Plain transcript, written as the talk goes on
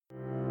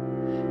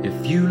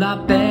if you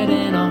like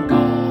betting on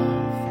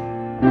golf.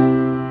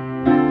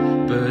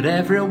 But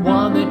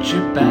everyone that you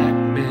back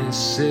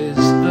misses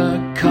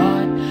the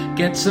cut.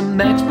 Get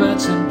some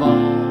experts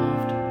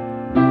involved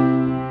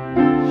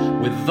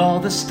with all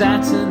the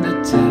stats and the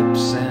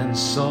tips and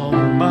so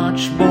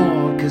much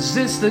more. Cause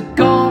it's the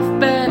golf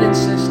betting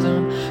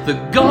system, the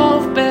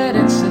golf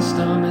betting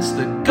system, it's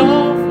the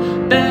golf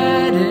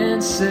betting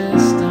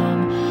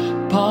system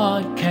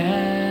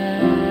podcast.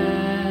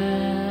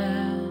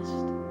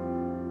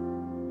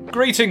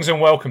 Greetings and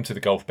welcome to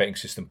the Golf Betting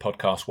System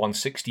podcast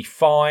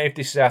 165.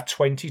 This is our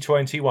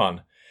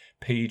 2021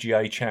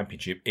 PGA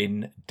Championship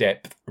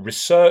in-depth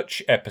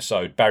research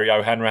episode. Barry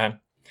O'Hanrahan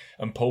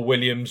and Paul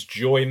Williams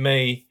join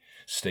me,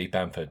 Steve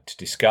Bamford, to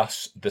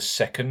discuss the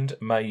second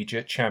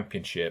major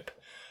championship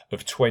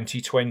of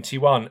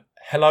 2021.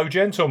 Hello,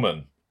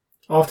 gentlemen.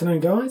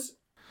 Afternoon, guys.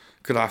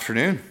 Good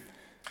afternoon.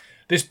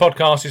 This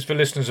podcast is for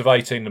listeners of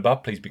 18 and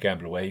above. Please be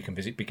gamble aware. You can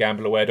visit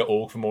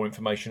begambleaware.org for more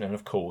information. And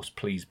of course,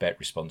 please bet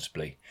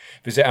responsibly.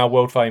 Visit our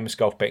world famous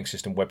golf betting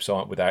system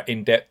website with our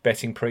in-depth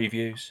betting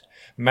previews,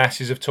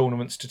 masses of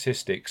tournament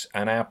statistics,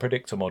 and our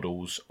predictor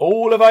models.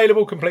 All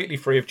available completely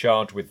free of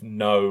charge with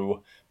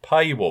no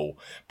paywall.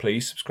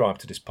 Please subscribe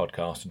to this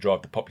podcast and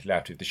drive the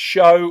popularity of the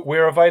show.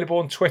 We're available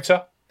on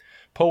Twitter.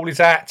 Paul is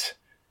at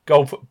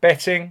Golf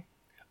Betting.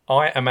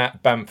 I am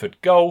at Bamford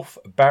Golf.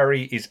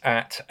 Barry is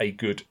at A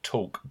Good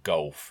Talk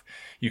Golf.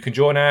 You can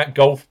join our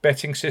Golf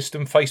Betting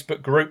System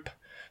Facebook group.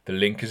 The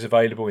link is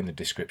available in the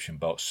description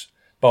box.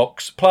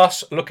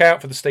 Plus, look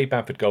out for the Steve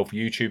Bamford Golf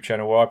YouTube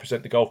channel where I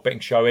present the Golf Betting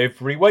Show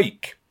every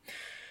week.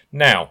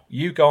 Now,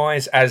 you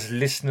guys as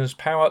listeners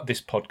power up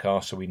this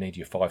podcast, so we need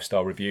your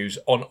 5-star reviews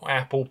on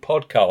Apple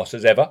Podcasts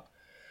as ever.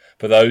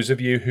 For those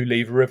of you who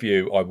leave a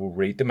review, I will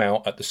read them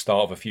out at the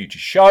start of a future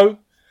show.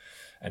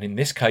 And in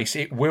this case,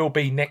 it will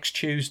be next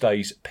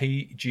Tuesday's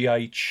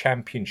PGA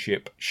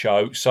Championship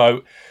show.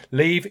 So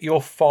leave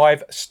your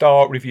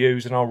 5-star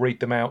reviews and I'll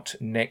read them out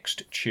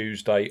next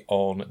Tuesday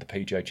on the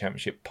PGA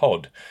Championship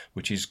pod,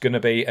 which is going to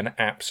be an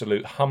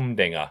absolute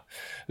humdinger.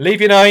 Leave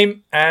your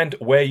name and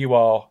where you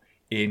are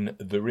in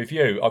the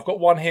review. I've got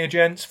one here,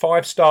 gents,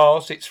 5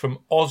 stars. It's from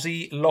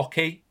Ozzy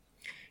Lockie.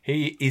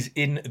 He is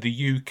in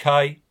the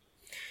UK.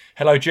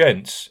 Hello,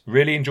 gents.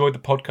 Really enjoyed the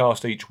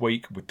podcast each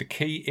week with the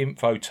key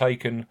info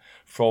taken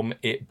from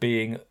it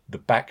being the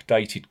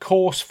backdated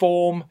course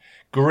form,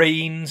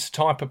 greens,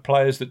 type of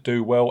players that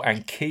do well,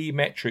 and key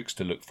metrics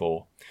to look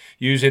for.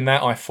 Using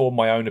that, I form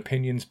my own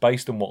opinions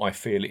based on what I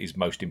feel is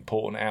most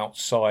important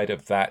outside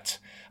of that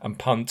and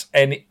punt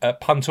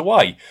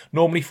away.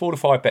 Normally 4 to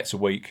 5 bets a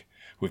week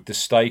with the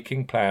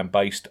staking plan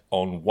based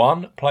on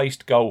one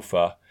placed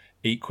golfer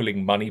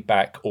equaling money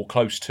back or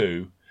close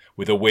to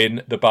with a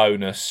win, the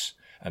bonus.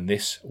 And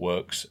this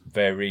works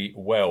very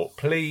well.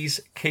 Please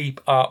keep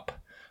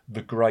up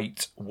the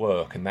great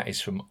work. And that is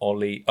from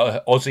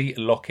Ozzy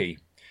Lockie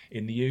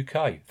in the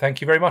UK. Thank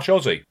you very much,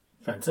 Ozzy.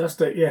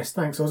 Fantastic. Yes,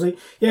 thanks, Ozzy.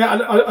 Yeah,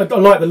 I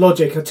like the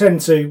logic. I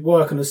tend to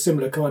work on a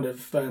similar kind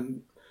of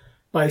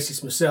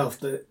basis myself,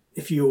 that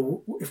if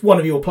one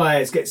of your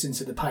players gets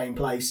into the paying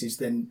places,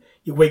 then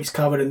your week's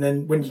covered. And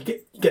then when you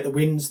get the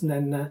wins, and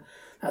then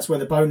that's where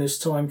the bonus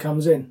time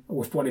comes in.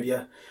 Or if one of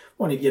your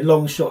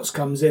long shots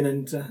comes in,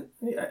 and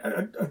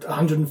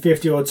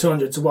 150 or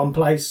 200 to one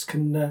place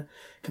can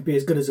be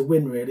as good as a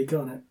win, really,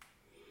 can't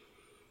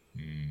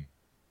it?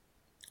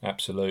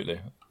 Absolutely.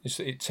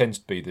 It tends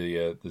to be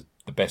the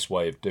best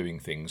way of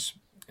doing things.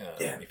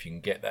 If you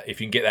can get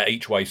that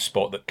each way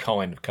spot that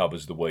kind of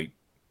covers the week,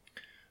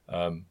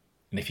 and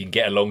if you can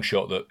get a long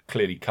shot that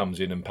clearly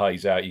comes in and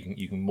pays out,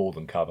 you can more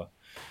than cover.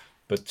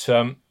 But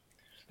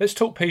let's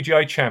talk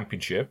PGA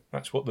Championship.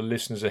 That's what the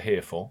listeners are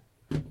here for.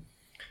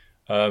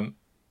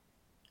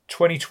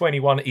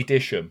 2021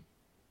 edition.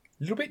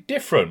 A little bit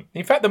different.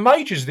 In fact, the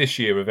majors this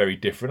year are very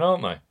different,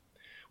 aren't they?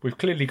 We've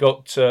clearly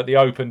got the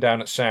Open down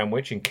at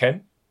Sandwich in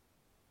Kent.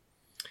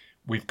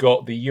 We've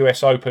got the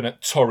US Open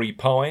at Torrey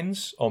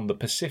Pines on the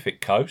Pacific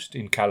Coast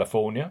in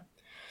California.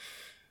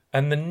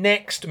 And the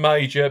next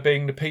major,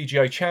 being the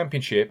PGA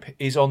Championship,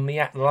 is on the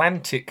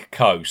Atlantic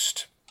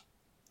Coast,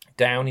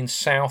 down in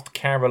South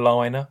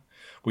Carolina.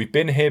 We've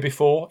been here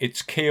before.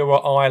 It's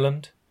Kiawah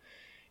Island.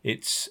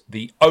 It's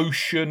the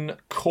Ocean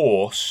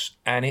Course,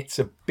 and it's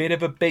a bit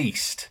of a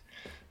beast.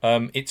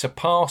 It's a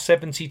par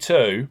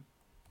 72,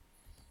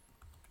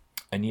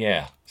 and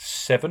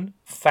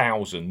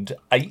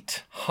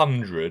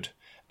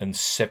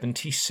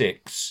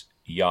 7,876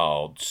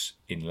 yards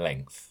in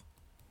length.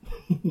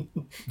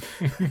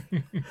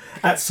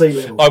 At sea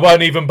level. I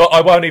won't even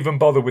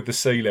bother with the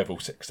sea level,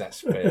 because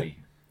that's fairly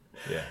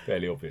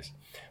obvious.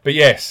 But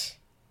yes,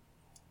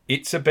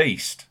 it's a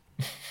beast.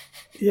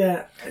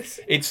 Yeah.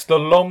 It's the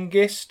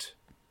longest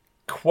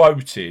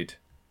quoted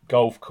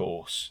golf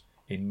course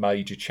in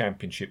major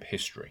championship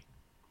history.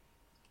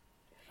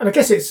 And I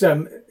guess it's,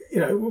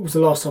 what was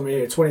the last time we were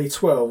here?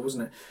 2012,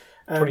 wasn't it?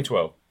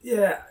 2012.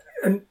 Yeah,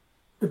 and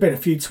there have been a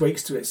few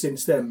tweaks to it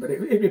since then, but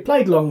it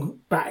played long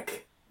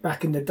back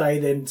in the day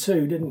then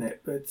too, didn't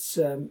it? But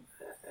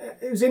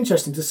it was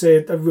interesting to see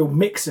a real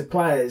mix of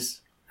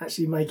players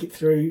actually make it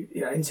through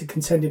into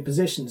contending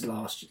positions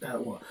last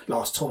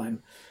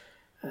time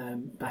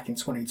back in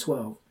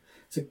 2012.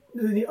 So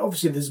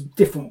obviously there's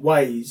different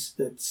ways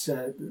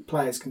that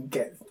players can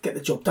get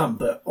the job done,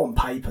 but on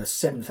paper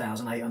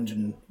 7,800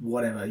 and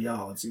whatever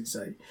yards is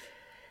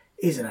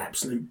an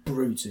absolute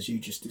brute, as you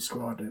just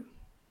described it.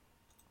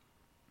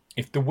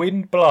 If the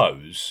wind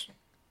blows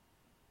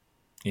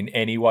in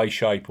any way,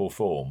 shape or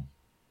form,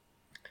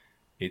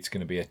 it's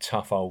going to be a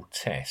tough old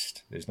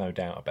test. There's no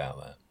doubt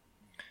about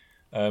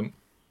that.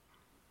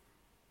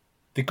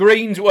 The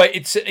greens, well,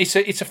 it's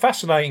a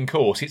fascinating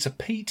course. It's a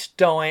Pete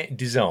Dye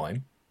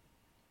design.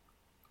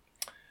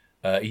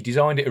 He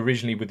designed it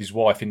originally with his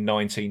wife in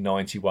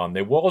 1991.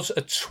 There was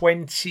a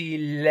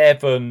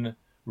 2011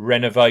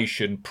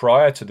 renovation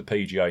prior to the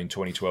PGA in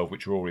 2012,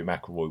 which Rory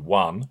McIlroy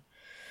won.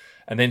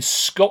 And then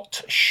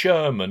Scott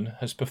Sherman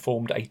has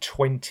performed a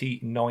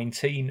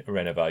 2019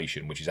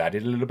 renovation, which has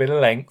added a little bit of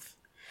length.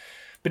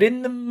 But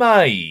in the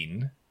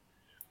main,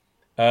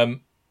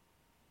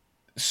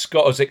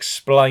 Scott has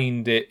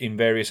explained it in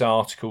various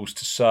articles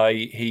to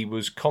say he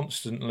was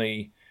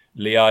constantly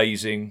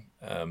liaising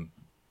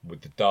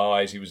with the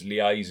Dyes. He was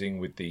liaising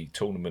with the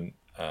tournament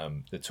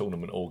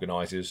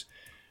organisers.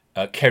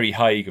 Kerry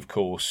Haigh, of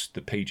course,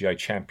 the PGA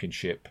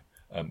Championship,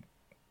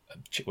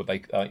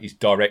 is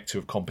director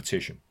of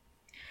competition.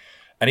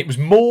 And it was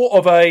more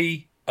of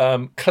a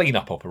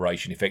clean-up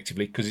operation,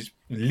 effectively, because it's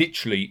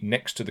literally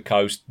next to the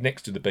coast,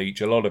 next to the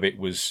beach. A lot of it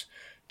was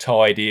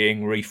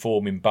tidying,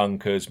 reforming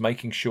bunkers,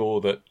 making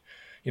sure that,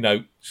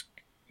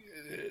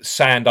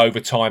 sand over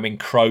time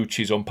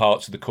encroaches on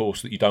parts of the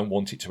course that you don't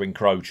want it to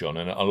encroach on.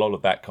 And a lot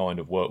of that kind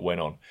of work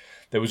went on.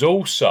 There was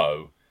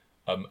also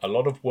a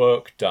lot of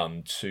work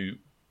done to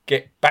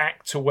get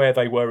back to where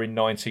they were in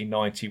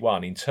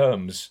 1991 in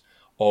terms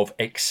of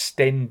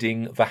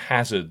extending the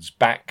hazards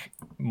back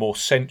more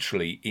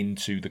centrally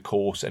into the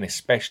course, and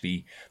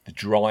especially the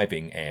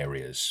driving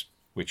areas,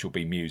 which will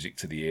be music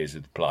to the ears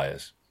of the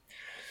players.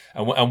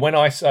 And when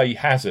I say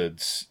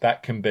hazards,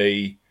 that can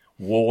be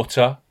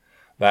water,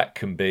 that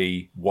can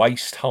be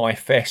waist-high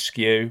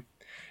fescue,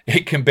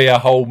 it can be a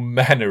whole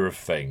manner of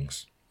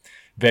things.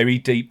 Very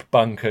deep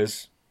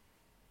bunkers.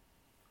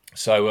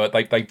 So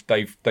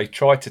they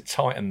tried to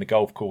tighten the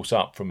golf course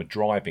up from a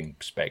driving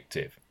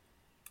perspective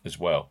as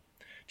well,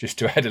 just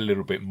to add a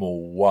little bit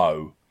more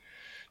woe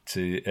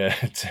to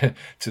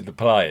the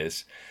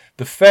players.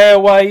 The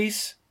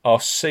fairways are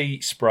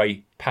Sea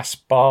Spray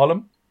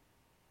Paspalum.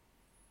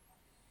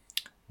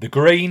 The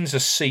greens are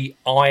Sea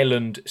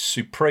Island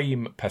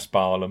Supreme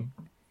Paspalum.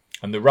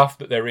 And the rough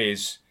that there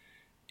is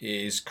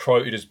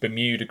quoted as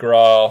Bermuda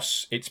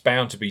grass. It's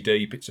bound to be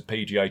deep. It's a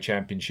PGA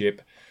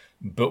Championship.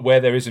 But where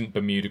there isn't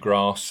Bermuda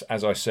grass,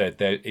 as I said,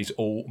 there is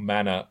all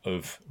manner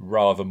of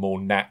rather more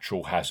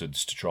natural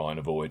hazards to try and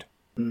avoid.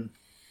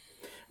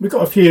 We've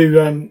got a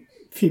few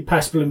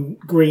Paspalum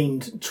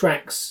greened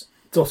tracks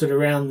dotted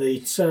around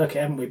the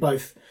circuit, haven't we?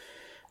 Both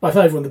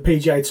over on the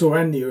PGA Tour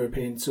and the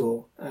European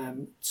Tour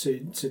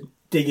to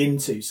dig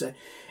into. So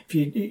if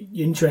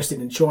you're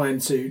interested in trying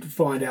to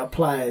find out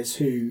players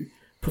who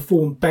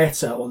perform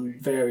better on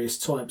various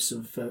types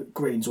of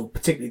greens, or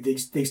particularly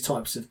these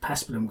types of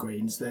Paspalum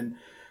greens, then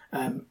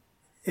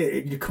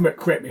you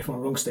correct me if I'm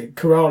wrong, Steve.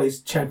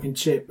 Corales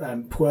Championship,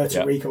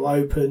 Puerto Rico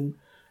Open,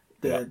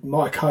 the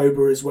Mike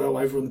Hober as well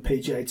over on the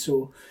PGA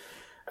Tour.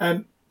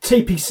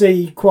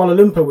 TPC Kuala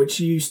Lumpur, which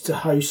used to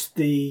host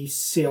the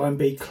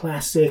CIMB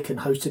Classic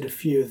and hosted a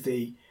few of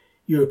the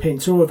European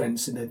Tour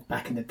events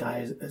back in the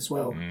day as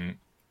well.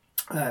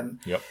 And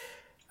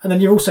then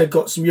you've also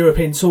got some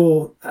European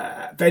Tour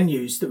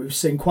venues that we've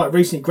seen quite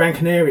recently. Gran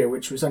Canaria,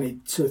 which was only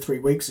 2 or 3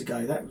 weeks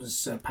ago, that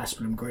was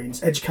Paspalum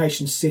greens.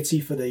 Education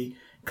City for the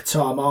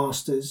Qatar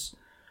Masters.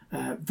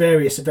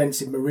 Various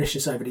events in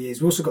Mauritius over the years.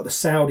 We've also got the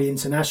Saudi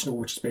International,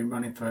 which has been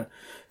running for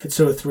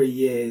 2 or 3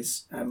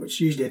 years, which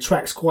usually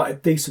attracts quite a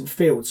decent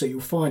field. So you'll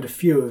find a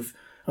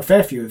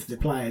fair few of the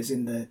players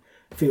in the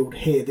field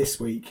here this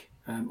week,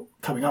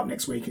 coming up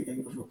next week,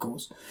 of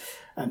course,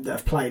 that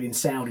have played in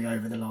Saudi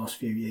over the last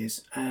few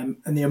years. And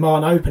the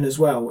Oman Open as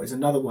well is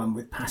another one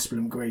with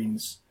Paspalum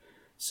greens.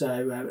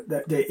 So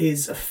there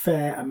is a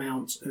fair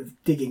amount of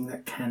digging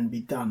that can be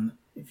done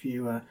if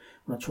you want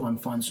to try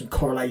and find some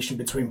correlation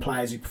between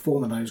players who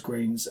perform on those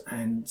greens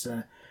and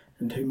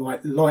who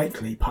might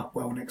likely putt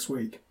well next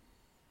week.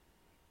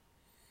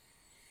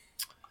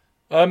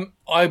 I'm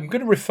going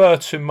to refer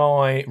to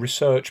my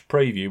research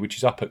preview, which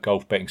is up at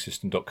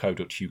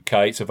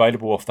golfbettingsystem.co.uk. It's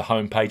available off the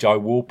homepage. I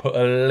will put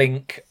a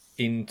link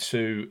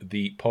into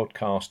the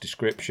podcast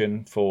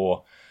description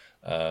for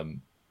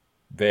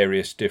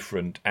various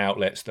different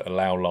outlets that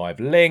allow live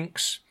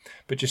links.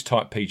 But just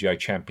type PGA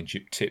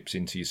Championship tips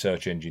into your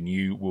search engine.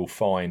 You will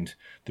find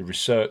the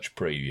research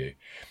preview.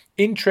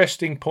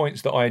 Interesting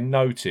points that I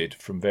noted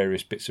from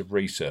various bits of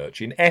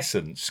research. In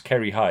essence,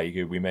 Kerry Haigh,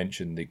 who we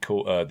mentioned,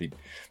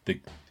 the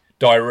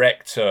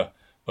director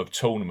of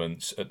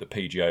tournaments at the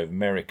PGA of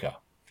America,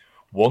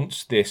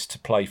 wants this to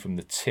play from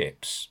the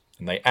tips,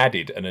 and they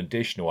added an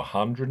additional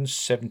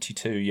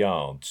 172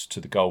 yards to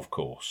the golf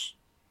course.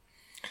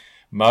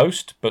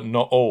 Most, but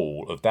not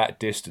all, of that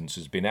distance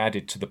has been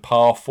added to the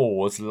par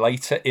 4s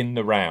later in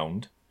the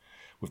round,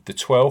 with the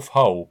 12th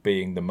hole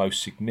being the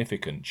most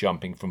significant,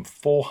 jumping from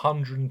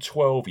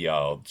 412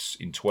 yards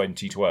in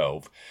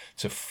 2012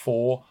 to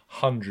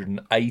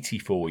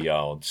 484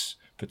 yards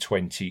for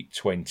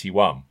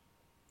 2021.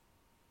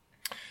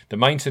 The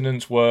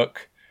maintenance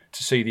work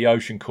to see the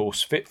Ocean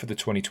Course fit for the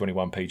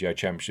 2021 PGA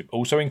Championship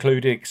also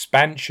included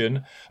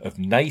expansion of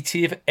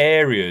native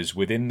areas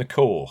within the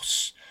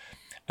course.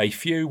 A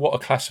few what are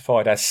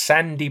classified as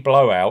sandy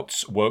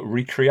blowouts were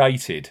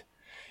recreated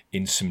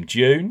in some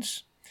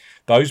dunes.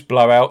 Those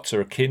blowouts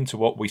are akin to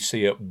what we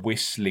see at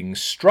Whistling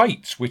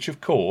Straits, which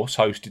of course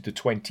hosted the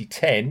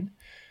 2010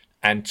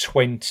 and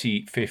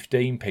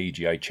 2015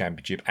 PGA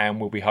Championship and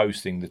will be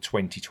hosting the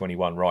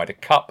 2021 Ryder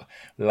Cup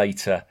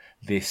later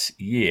this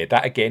year.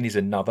 That again is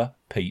another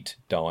Pete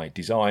Dye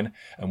design,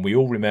 and we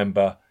all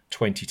remember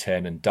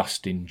 2010 and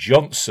Dustin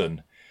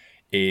Johnson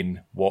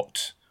in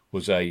what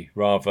was a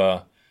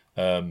rather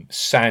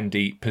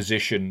sandy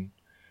position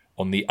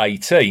on the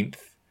 18th,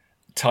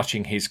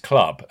 touching his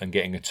club and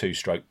getting a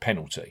 2-stroke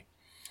penalty.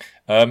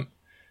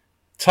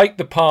 Take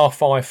the par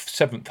 5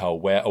 7th hole,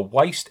 where a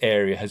waste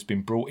area has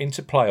been brought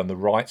into play on the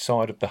right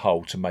side of the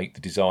hole to make the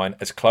design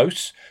as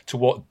close to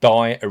what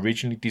Dye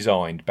originally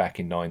designed back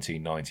in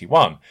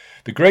 1991.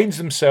 The greens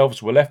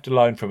themselves were left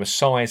alone from a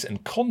size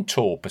and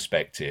contour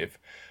perspective,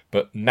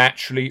 but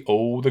naturally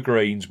all the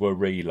greens were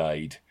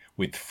relaid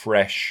with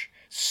fresh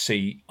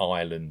Sea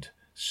Island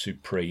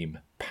Supreme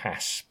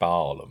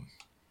Paspalum.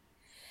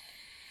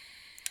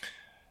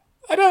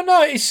 I don't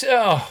know, it's...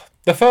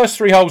 the first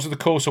 3 holes of the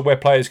course are where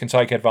players can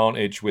take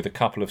advantage with a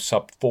couple of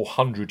sub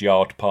 400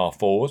 yard par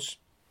 4s.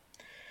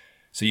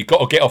 So you've got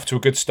to get off to a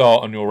good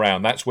start on your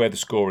round. That's where the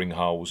scoring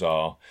holes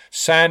are.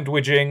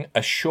 Sandwiching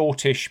a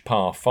shortish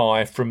par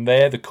 5. From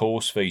there, the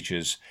course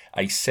features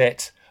a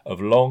set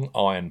of long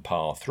iron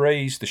par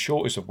 3s, the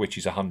shortest of which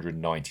is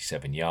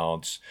 197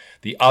 yards.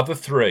 The other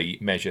 3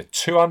 measure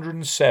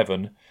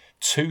 207,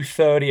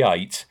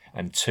 238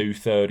 and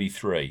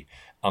 233.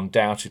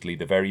 Undoubtedly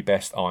the very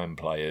best iron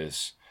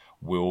players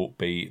will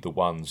be the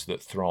ones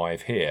that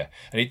thrive here.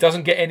 And it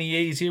doesn't get any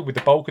easier with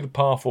the bulk of the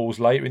par 4s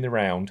later in the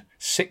round.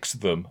 6 of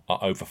them are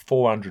over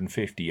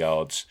 450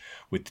 yards,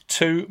 with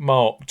two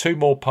more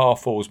par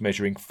 4s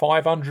measuring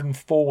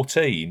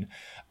 514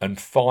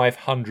 and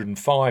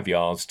 505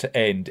 yards to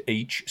end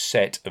each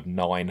set of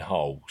 9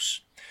 holes.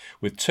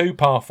 With 2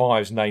 par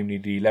 5s, namely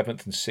the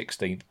 11th and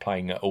 16th,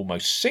 playing at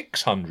almost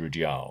 600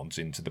 yards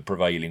into the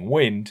prevailing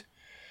wind.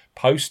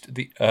 Post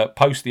the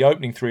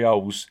opening 3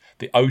 holes,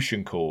 the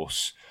Ocean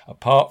Course,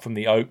 apart from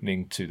the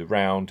opening to the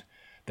round,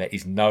 there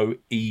is no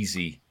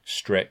easy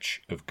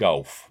stretch of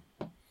golf.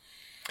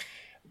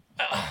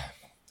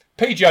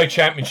 PGA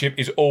Championship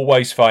is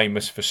always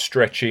famous for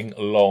stretching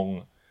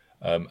long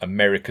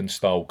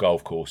American-style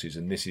golf courses,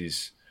 and this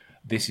is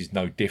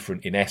no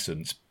different in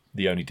essence.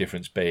 The only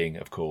difference being,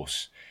 of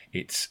course,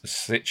 it's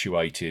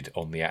situated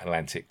on the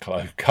Atlantic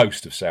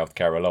coast of South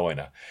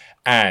Carolina,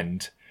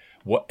 and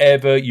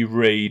whatever you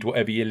read,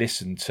 whatever you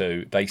listen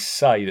to, they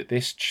say that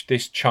this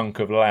chunk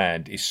of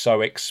land is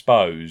so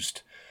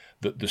exposed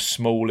that the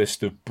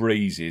smallest of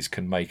breezes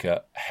can make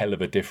a hell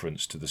of a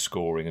difference to the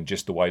scoring and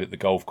just the way that the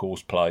golf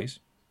course plays.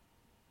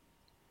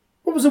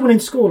 What was the winning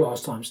score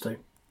last time, Stu?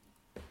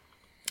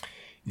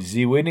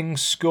 The winning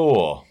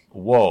score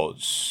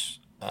was...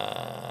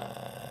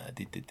 I'm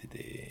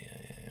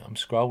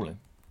scrolling.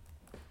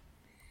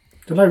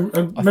 I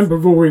remember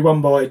Rory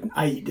won by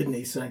 8, didn't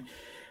he? So...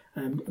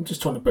 I'm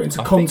just trying to put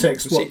into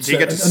context. Did he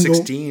get to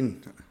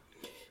 16?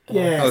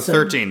 Yeah.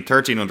 13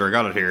 under. I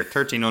got it here.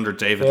 13 under,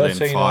 David Lynn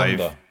 5.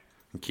 Under.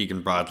 And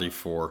Keegan Bradley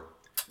 4.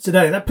 So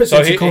that puts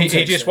into context.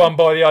 He just won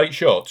by the 8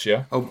 shots,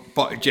 yeah? Oh,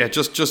 but yeah,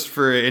 just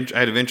for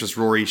out of interest,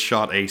 Rory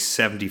shot a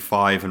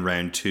 75 in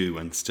round 2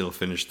 and still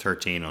finished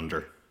 13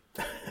 under.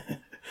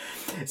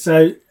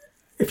 So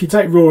if you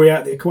take Rory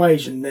out of the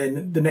equation,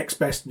 then the next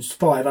best was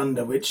 5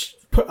 under, which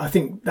I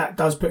think that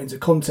does put into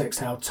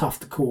context how tough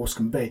the course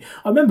can be.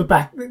 I remember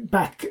back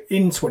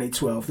in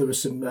 2012 there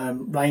was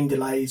some rain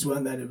delays,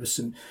 weren't there? There was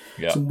some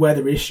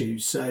weather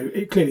issues, so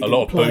it clearly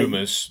didn't play.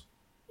 Boomers.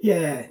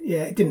 Yeah,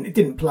 it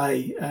didn't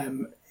play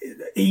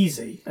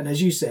easy. And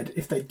as you said,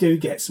 if they do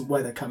get some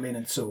weather come in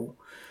at all,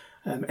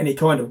 any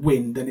kind of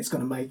wind, then it's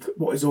going to make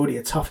what is already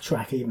a tough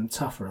track even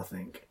tougher, I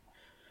think.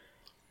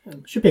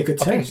 Should be a good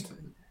test.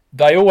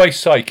 They always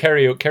say,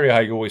 Kerry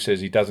Haig always says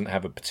he doesn't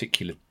have a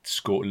particular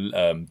score,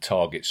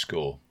 target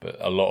score, but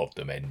a lot of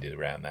them ended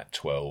around that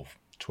 12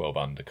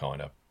 under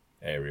kind of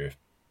area,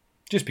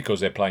 just because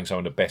they're playing some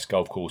of the best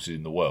golf courses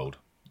in the world,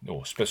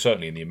 or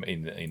certainly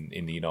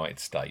in the United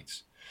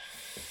States.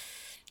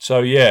 So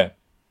yeah,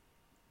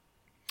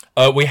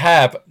 we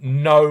have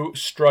no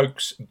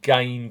strokes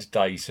gained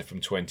data from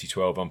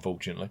 2012,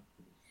 unfortunately,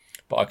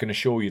 but I can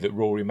assure you that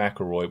Rory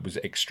McIlroy was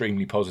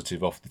extremely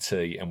positive off the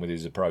tee and with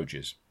his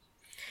approaches.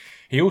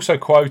 He also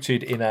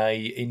quoted in an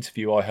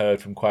interview I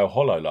heard from Quail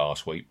Hollow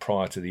last week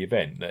prior to the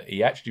event that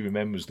he actually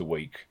remembers the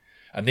week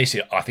And this,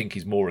 I think,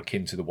 is more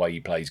akin to the way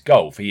he plays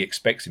golf. He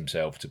expects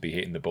himself to be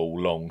hitting the ball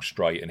long,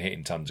 straight, and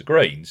hitting tons of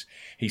greens.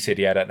 He said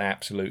he had an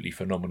absolutely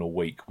phenomenal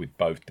week with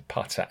both the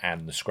putter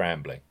and the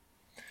scrambling.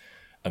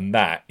 And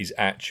that is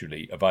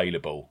actually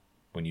available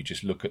when you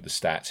just look at the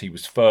stats. He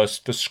was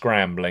first for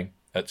scrambling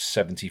at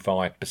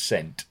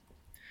 75%.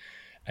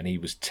 And he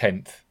was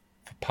 10th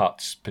for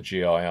putts per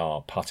GIR,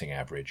 putting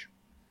average.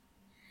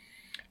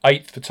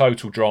 8th for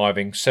total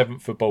driving,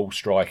 7th for ball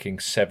striking,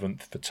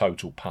 7th for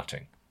total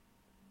putting.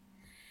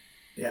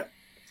 Yeah,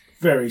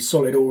 very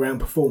solid all-round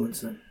performance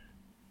then.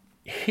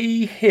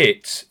 He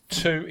hit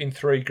 2 in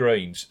 3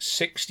 greens,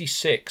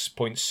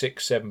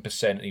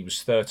 66.67%, and he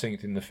was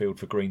 13th in the field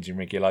for greens in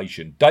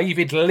regulation.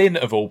 David Lynn,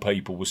 of all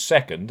people, was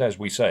second, as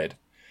we said.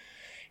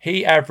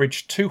 He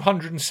averaged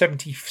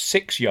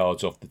 276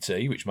 yards off the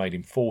tee, which made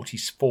him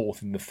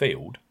 44th in the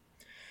field.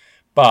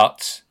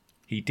 But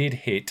he did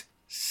hit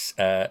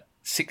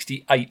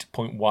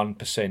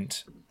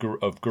 68.1%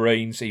 of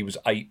greens. He was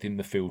 8th in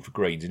the field for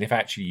greens. And if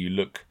actually you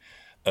look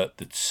at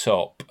the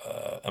top,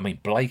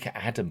 Blake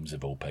Adams,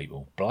 of all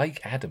people. Blake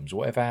Adams,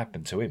 whatever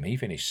happened to him? He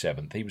finished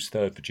 7th. He was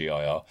 3rd for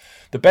GIR.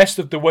 The best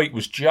of the week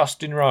was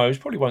Justin Rose.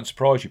 Probably won't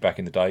surprise you back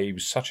in the day. He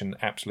was such an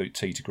absolute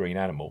tee to green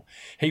animal.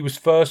 He was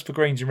 1st for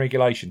greens in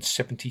regulation,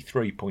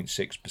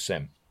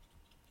 73.6%.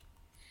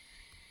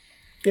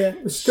 Yeah,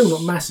 it's still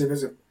not massive,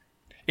 is it?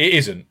 It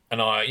isn't. And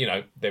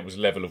there was a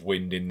level of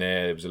wind in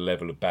there. There was a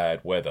level of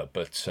bad weather.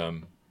 But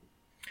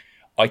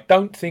I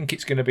don't think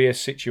it's going to be a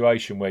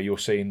situation where you're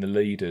seeing the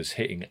leaders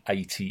hitting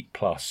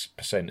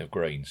 80+% of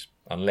greens,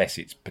 unless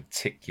it's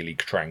particularly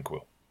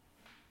tranquil.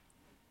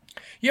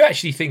 You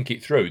actually think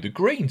it through. The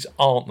greens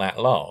aren't that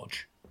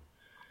large.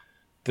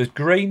 The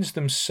greens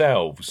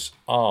themselves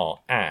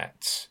are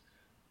at,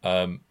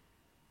 we're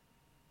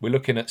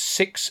looking at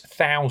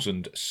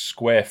 6,000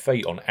 square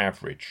feet on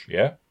average,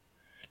 yeah?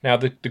 Now,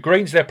 the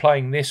greens they're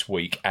playing this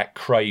week at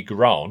Craig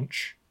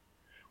Ranch,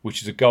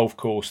 which is a golf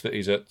course that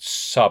is at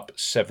sub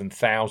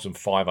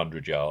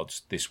 7,500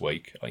 yards this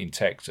week in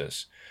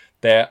Texas.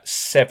 They're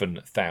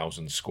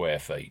 7,000 square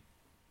feet.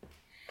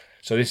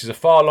 So this is a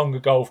far longer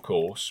golf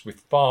course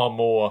with far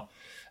more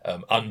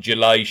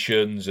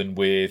undulations and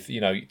with,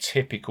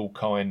 typical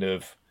kind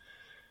of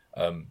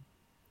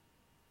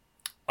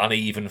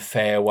uneven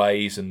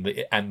fairways and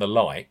the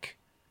like.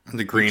 And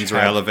the greens are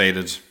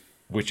elevated.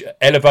 Which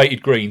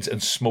elevated greens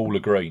and smaller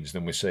greens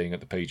than we're seeing at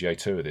the PGA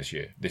Tour this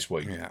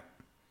week. Yeah.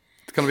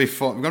 It's going to be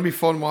fun. It's going to be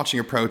fun watching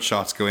approach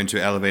shots go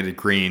into elevated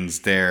greens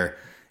there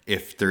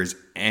if there's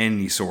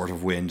any sort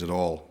of wind at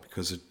all,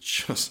 because it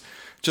just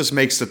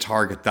makes the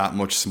target that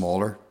much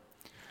smaller.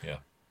 Yeah.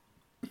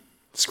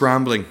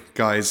 Scrambling,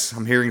 guys.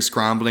 I'm hearing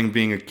scrambling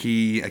being a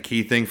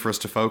key thing for us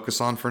to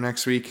focus on for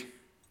next week.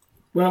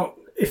 Well,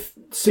 if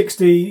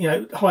 60,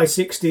 high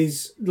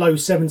 60s, low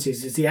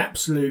 70s is the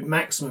absolute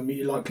maximum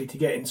you're likely to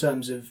get in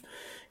terms of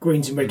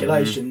greens in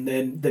regulation,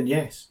 then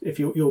yes. If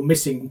you're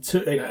missing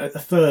a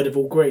third of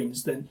all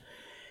greens, then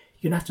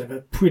you're going to have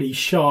a pretty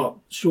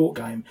sharp short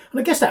game. And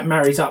I guess that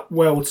marries up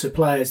well to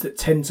players that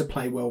tend to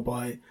play well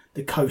by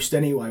the coast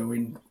anyway, or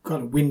in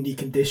kind of windy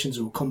conditions,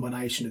 or a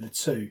combination of the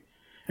two.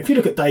 If you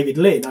look at David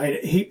Lynn,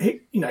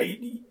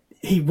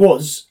 he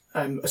was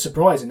a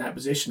surprise in that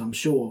position, I'm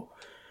sure.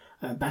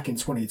 Back in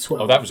 2012.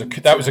 Oh, that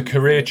was a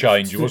career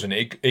change, wasn't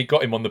it? It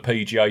got him on the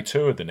PGA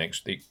Tour the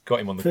next. It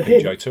got him on the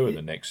PGA Tour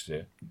the next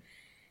year.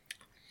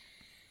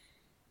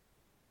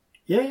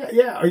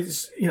 Yeah.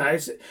 It's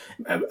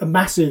a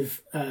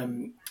massive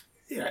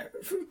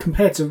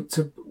compared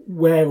to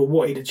where or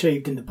what he'd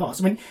achieved in the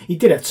past. I mean, he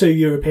did have 2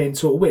 European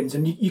Tour wins,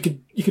 and you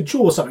could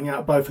draw something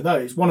out of both of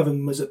those. One of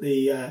them was at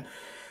the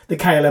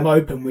KLM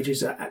Open, which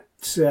is at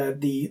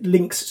the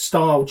Links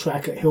style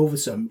track at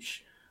Hilversum.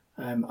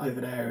 Over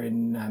there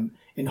in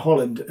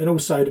Holland, and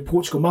also the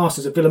Portugal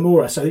Masters at Vila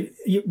Moura. So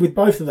with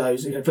both of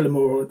those, Vila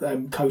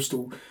Moura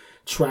coastal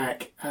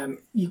track,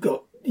 you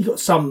got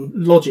some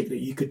logic that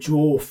you could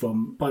draw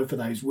from both of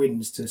those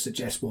wins to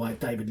suggest why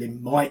David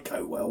Lynn might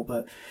go well.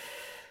 But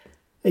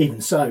even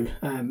so,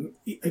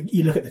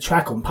 you look at the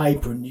track on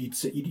paper, and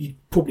you'd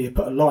probably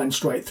put a line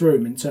straight through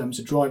him in terms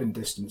of driving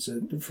distance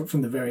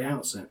from the very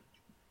outset.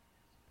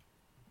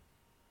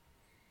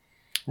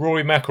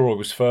 Rory McIlroy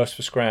was first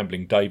for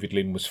scrambling. David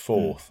Lynn was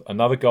 4th.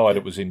 Another guy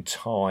that was in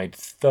tied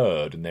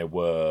 3rd, and there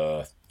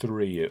were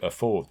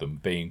 4 of them,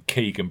 being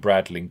Keegan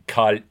Bradley,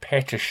 Kyle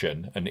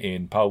Pettersen, and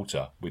Ian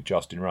Poulter with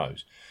Justin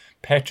Rose.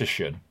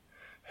 Pettersen,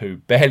 who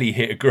barely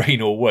hit a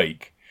green all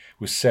week,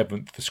 was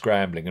 7th for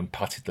scrambling and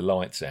putted the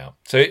lights out.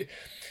 So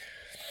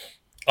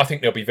I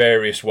think there'll be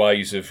various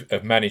ways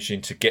of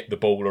managing to get the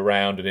ball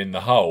around and in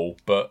the hole,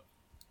 but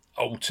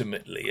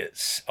ultimately,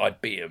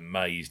 I'd be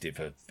amazed if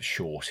a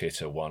short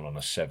hitter won on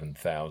a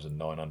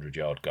 7,900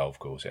 yard golf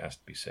course, it has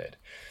to be said.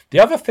 The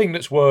other thing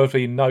that's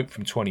worthy of note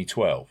from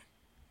 2012,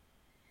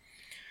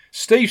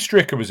 Steve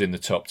Stricker was in the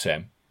top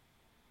 10.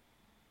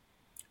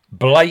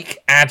 Blake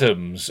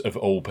Adams, of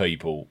all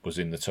people, was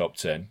in the top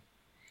 10.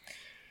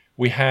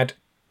 We had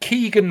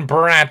Keegan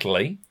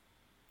Bradley,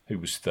 who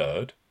was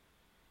 3rd.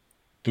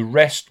 The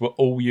rest were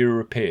all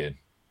European.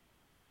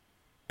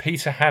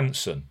 Peter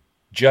Hansen,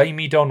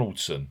 Jamie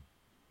Donaldson,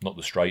 not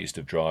the straightest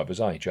of drivers,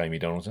 Jamie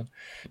Donaldson,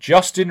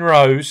 Justin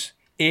Rose,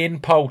 Ian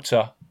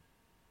Poulter,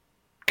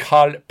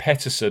 Carl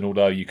Pettersson,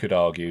 although you could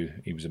argue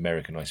he was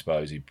American, I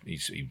suppose.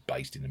 He's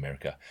based in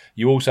America.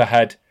 You also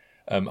had,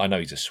 I know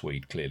he's a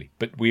Swede, clearly,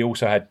 but we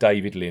also had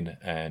David Lynn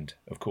and,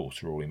 of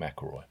course, Rory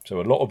McIlroy. So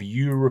a lot of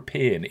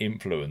European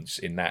influence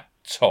in that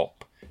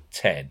top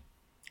 10,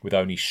 with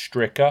only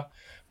Stricker,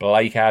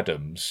 Blake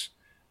Adams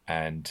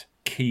and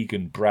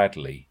Keegan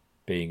Bradley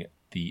being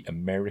the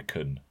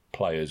American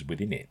players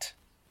within it.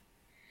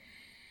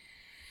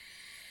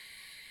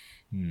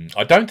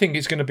 I don't think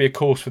it's going to be a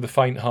course for the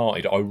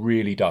faint-hearted. I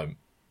really don't.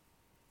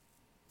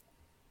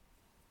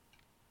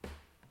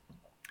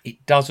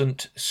 It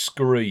doesn't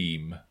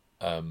scream.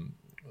 I'm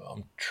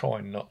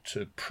trying not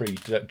to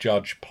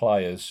prejudge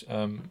players.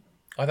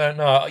 I don't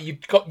know.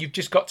 You've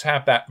just got to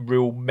have that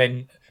real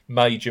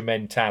major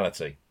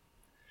mentality.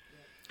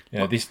 You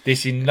know,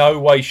 this in no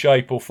way,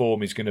 shape, or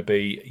form is going to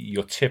be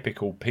your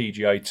typical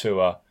PGA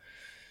Tour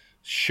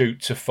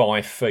shoot to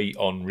 5 feet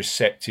on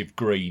receptive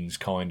greens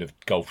kind of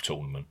golf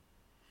tournament.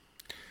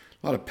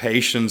 A lot of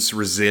patience,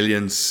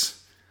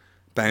 resilience,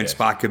 bounce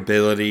back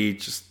ability,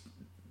 just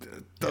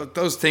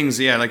those things.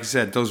 Yeah, like I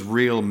said, those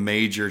real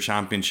major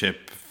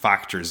championship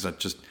factors that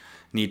just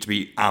need to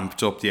be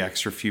amped up the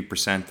extra few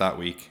percent that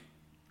week.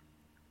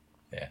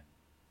 Yeah.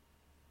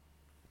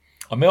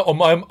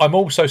 I'm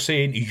also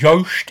seeing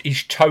Joost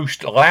is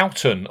Toast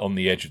Loughton on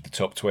the edge of the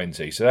top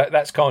 20. So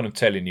that's kind of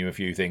telling you a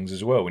few things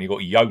as well. When you've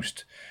got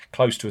Joost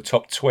close to a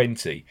top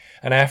 20.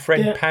 And our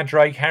friend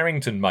Padraig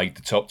Harrington made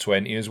the top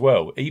 20 as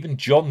well. Even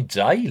John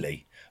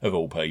Daly, of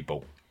all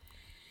people.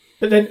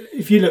 But then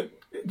if you look,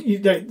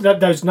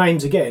 those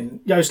names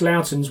again, Joost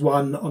Loughton's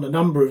won on a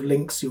number of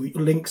links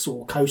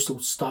or coastal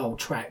style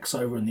tracks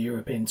over on the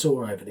European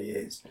Tour over the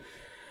years.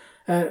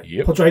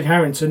 Padraig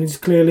Harrington is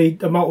clearly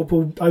a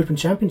multiple Open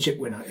Championship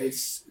winner.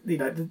 It's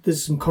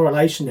there's some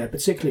correlation there,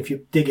 particularly if you're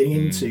digging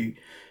into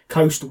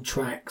coastal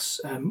tracks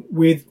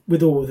with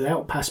or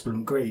without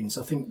Paspalum greens.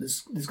 I think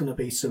there's going to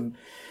be some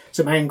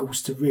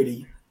angles to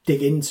really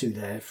dig into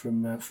there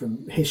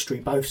from history,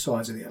 both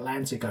sides of the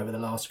Atlantic over the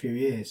last few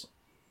years.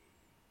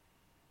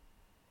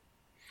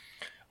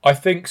 I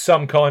think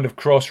some kind of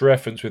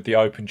cross-reference with the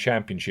Open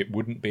Championship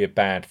wouldn't be a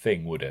bad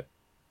thing, would it?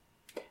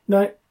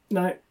 No.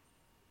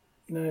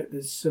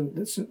 There's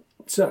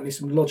certainly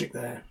some logic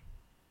there.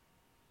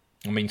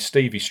 I mean,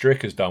 Stevie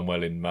Stricker's done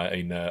well in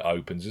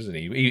Opens, hasn't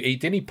he?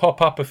 Didn't he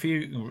pop up a few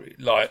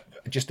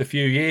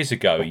years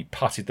ago? He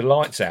putted the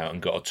lights out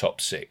and got a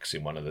top 6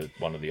 in one of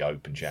the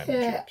Open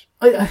Championships.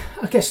 Yeah,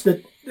 I guess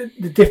the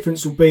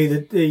difference will be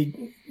that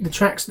the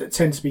tracks that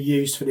tend to be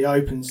used for the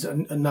Opens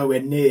are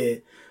nowhere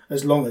near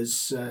as long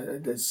as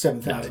the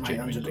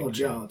 7,800 odd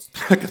yards.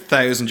 Like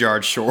 1,000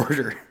 yards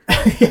shorter.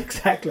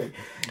 Exactly.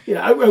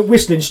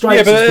 Whistling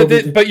Straits.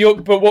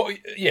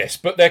 Yeah,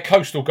 but they're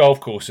coastal golf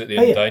course at the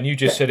end of the day, and you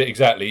just said it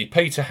exactly.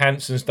 Peter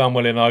Hansen's done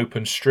well in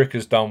Open,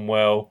 Stricker's done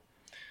well,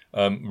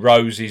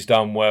 Rosie's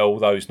done well,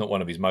 although it's not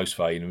one of his most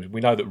famous.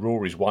 We know that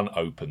Rory's won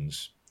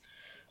Opens.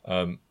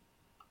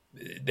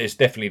 There's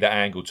definitely that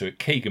angle to it.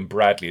 Keegan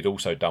Bradley had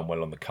also done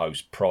well on the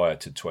coast prior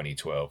to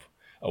 2012.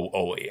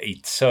 Or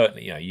he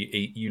certainly,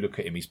 you look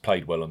at him, he's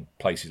played well on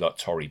places like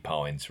Torrey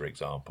Pines, for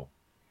example.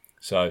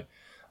 So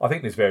I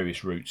think there's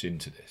various routes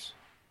into this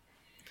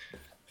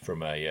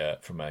from a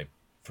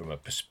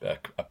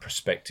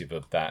perspective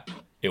of that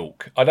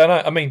ilk. I don't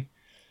know. I mean,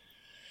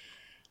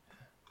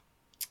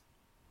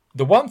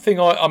 the one thing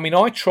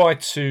I try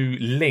to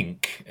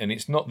link, and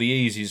it's not the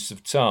easiest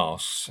of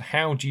tasks.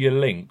 How do you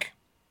link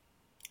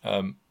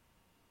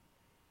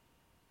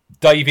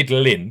David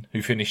Lynn,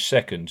 who finished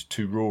second,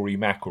 to Rory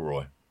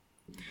McIlroy?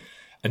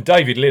 And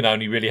David Lynn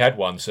only really had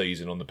one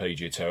season on the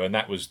PGA Tour, and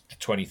that was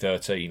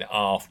 2013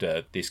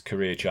 after this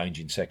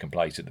career-changing second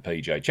place at the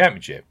PGA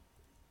Championship.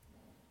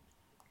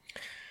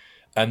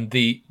 And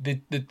the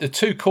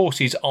two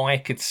courses, I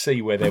could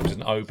see where there was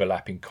an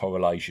overlapping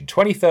correlation.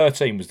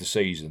 2013 was the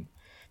season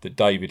that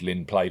David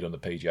Lynn played on the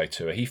PGA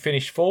Tour. He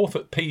finished 4th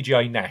at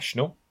PGA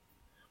National,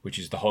 which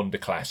is the Honda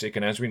Classic.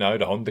 And as we know,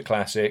 the Honda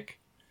Classic,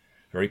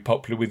 very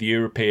popular with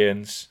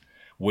Europeans,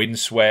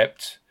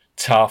 windswept,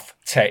 tough,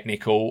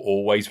 technical,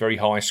 always very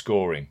high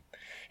scoring.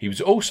 He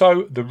was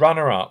also the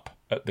runner-up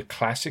at the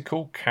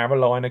Classical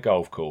Carolina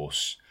Golf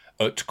Course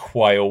at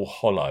Quail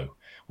Hollow,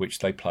 which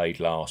they played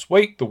last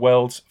week, the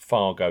Wells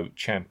Fargo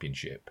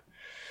Championship.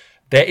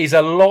 There is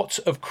a lot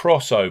of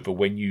crossover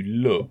when you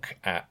look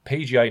at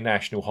PGA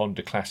National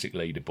Honda Classic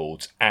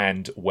leaderboards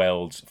and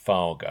Wells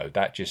Fargo.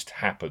 That just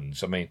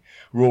happens. I mean,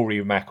 Rory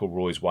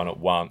McIlroy's run at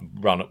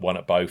one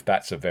at both.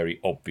 That's a very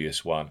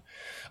obvious one.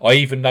 I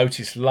even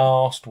noticed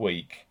last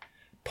week,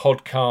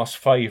 podcast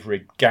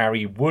favourite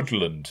Gary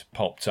Woodland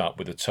popped up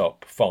with a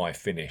top 5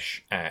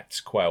 finish at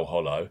Quail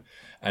Hollow,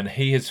 and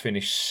he has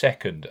finished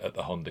second at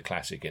the Honda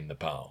Classic in the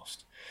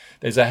past.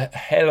 There's a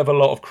hell of a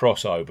lot of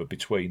crossover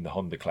between the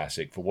Honda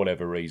Classic, for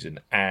whatever reason,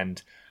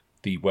 and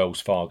the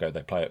Wells Fargo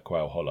they play at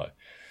Quail Hollow.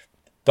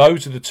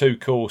 Those are the two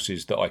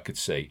courses that I could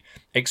see.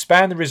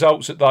 Expand the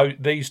results at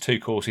these two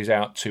courses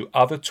out to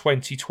other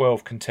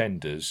 2012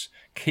 contenders,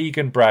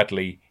 Keegan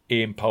Bradley,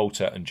 Ian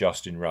Poulter and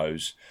Justin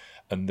Rose,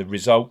 and the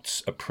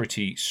results are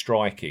pretty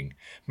striking.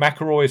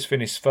 McIlroy has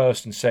finished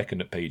first and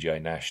second at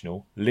PGA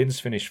National. Lynn's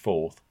finished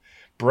fourth.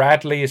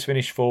 Bradley has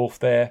finished fourth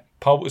there.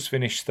 Poulter's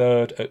finished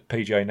third at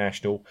PGA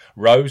National.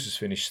 Rose has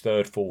finished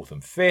third, fourth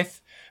and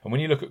fifth. And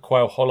when you look at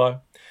Quail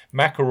Hollow,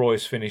 McIlroy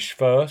has finished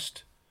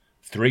first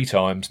 3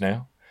 times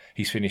now.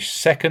 He's finished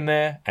second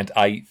there and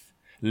 8th.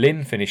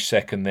 Lynn finished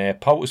second there.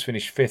 Poulter's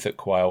finished 5th at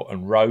Quail.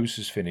 And Rose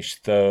has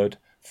finished 3rd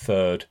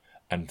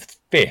and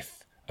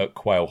 5th at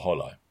Quail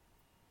Hollow.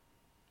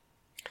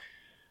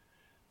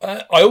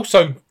 I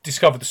also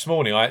discovered this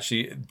morning,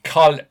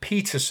 Carl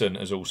Peterson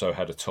has also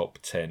had a top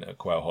 10 at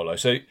Quail Hollow.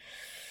 So,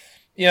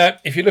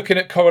 if you're looking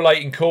at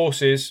correlating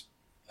courses,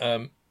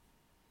 that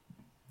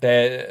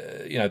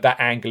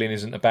angling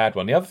isn't a bad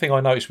one. The other thing I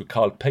noticed with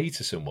Carl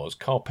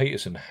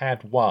Peterson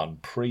had won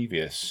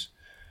previous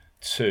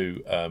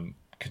to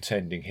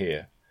contending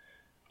here,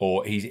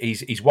 or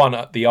he's won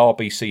at the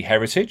RBC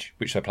Heritage,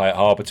 which they play at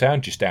Harbour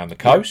Town, just down the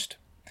coast,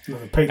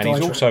 and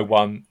he's also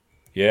won.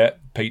 Yeah,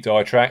 Pete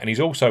Dye Track, and he's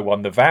also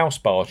won the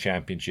Valspar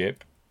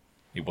Championship.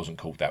 It wasn't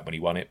called that when he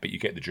won it, but you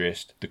get the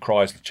gist. The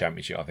Chrysler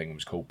Championship, I think it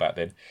was called back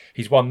then.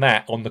 He's won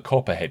that on the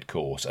Copperhead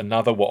course,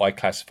 another what I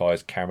classify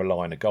as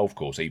Carolina golf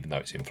course, even though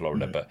it's in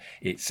Florida, but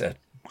it's a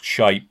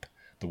shape,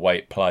 the way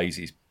it plays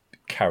is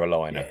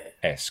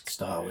Carolina-esque.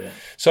 Style, yeah.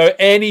 So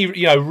any,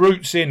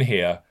 routes in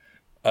here,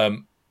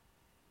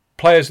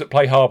 players that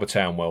play Harbour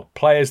Town well,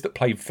 players that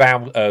play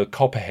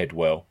Copperhead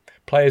well,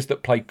 players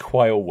that play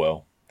Quail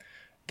well,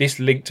 this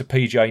linked to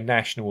PGA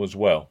National as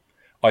well.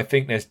 I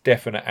think there's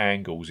definite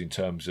angles in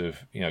terms of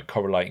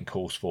correlating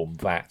course form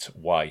that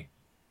way.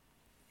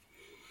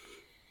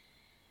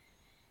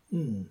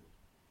 The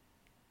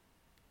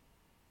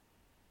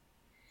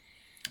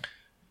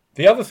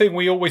other thing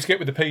we always get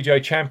with the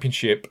PGA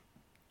Championship,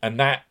 and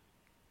that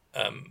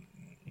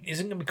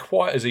isn't going to be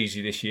quite as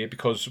easy this year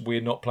because we're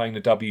not playing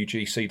the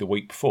WGC the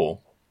week before,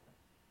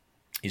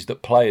 is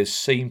that players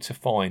seem to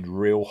find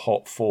real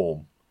hot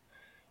form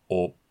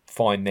or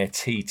find their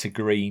tee to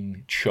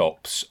green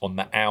chops on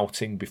the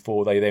outing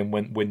before they then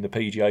win the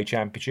PGA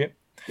Championship.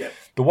 Yep.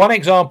 The one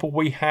example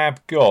we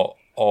have got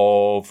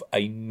of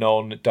a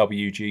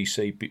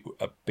non-WGC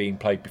being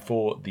played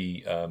before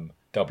the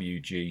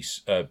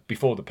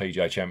before the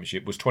PGA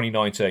Championship was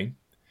 2019,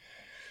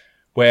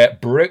 where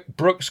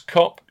Brooks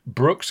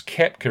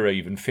Koepka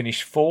even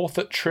finished 4th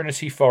at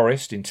Trinity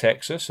Forest in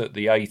Texas at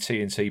the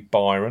AT&T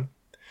Byron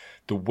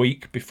the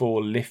week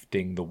before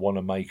lifting the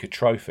Wanamaker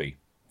Trophy.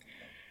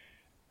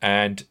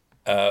 And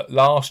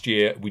last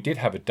year, we did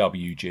have a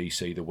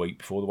WGC the week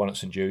before, the one at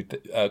St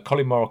Jude.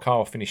 Colin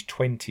Morikawa finished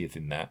 20th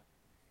in that.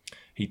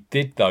 He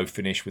did, though,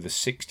 finish with a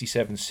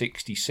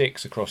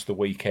 67-66 across the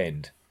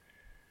weekend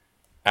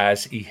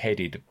as he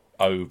headed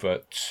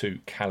over to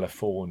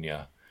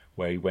California,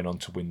 where he went on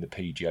to win the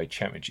PGA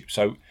Championship.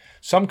 So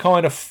some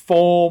kind of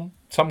form,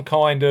 some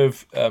kind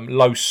of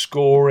low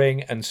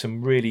scoring, and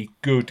some really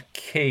good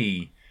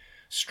key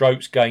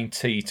strokes gained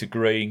tee to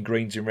green,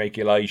 greens in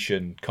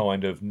regulation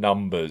kind of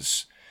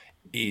numbers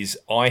is,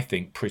 I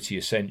think, pretty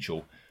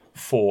essential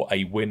for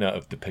a winner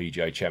of the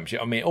PGA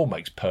Championship. I mean, it all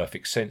makes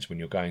perfect sense when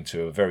you're going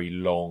to a very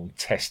long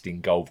testing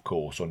golf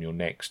course on your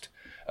next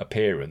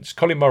appearance.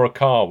 Colin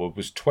Morikawa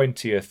was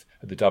 20th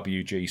at the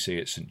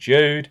WGC at St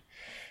Jude.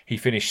 He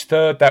finished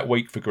 3rd that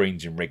week for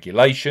greens in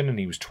regulation, and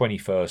he was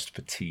 21st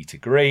for tee to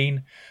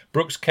green.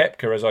 Brooks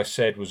Koepka, as I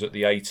said, was at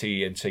the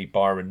AT&T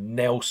Byron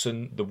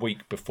Nelson the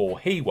week before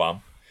he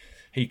won.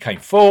 He came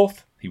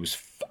 4th. He was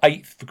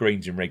 8th for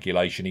greens in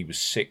regulation. He was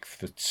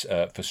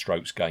 6th for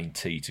strokes gained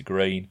tee to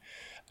green.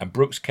 And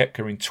Brooks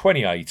Koepka in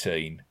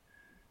 2018,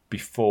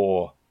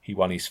 before he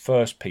won his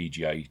first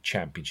PGA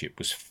Championship,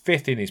 was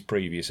 5th in his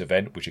previous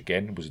event, which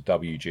again was a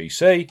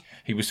WGC.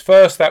 He was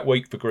 1st that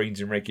week for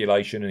greens in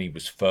regulation, and he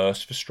was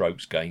 1st for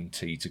strokes gained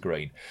tee to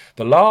green.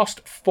 The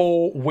last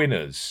 4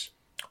 winners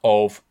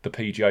of the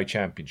PGA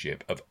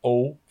Championship have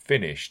all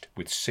finished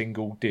with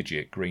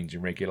single-digit greens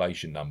in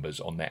regulation numbers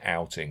on their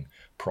outing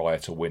prior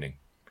to winning.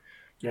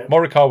 Yeah.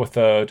 Morikawa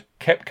 3rd,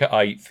 Koepka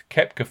 8th,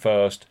 Koepka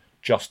 1st,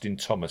 Justin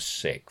Thomas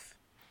 6th.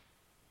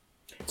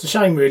 It's a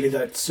shame, really,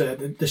 that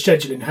the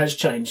scheduling has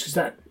changed, because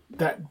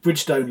that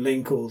Bridgestone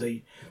link, or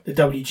the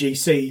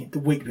WGC the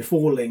week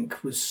before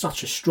link, was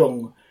such a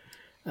strong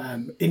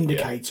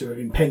indicator of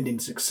impending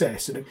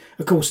success. And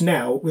of course,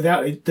 now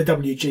without the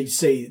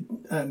WGC,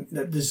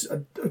 there's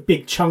a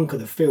big chunk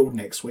of the field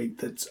next week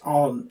that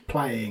aren't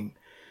playing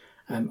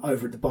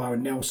over at the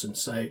Byron Nelson.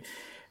 So,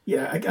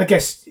 yeah, I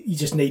guess you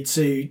just need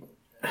to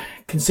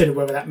consider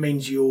whether that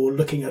means you're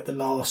looking at the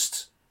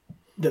last.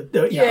 The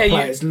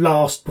player's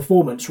last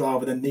performance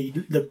rather than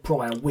the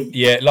prior week.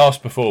 Yeah,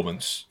 last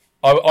performance.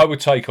 I would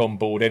take on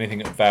board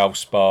anything at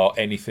Valspar,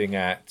 anything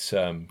at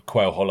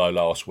Quail Hollow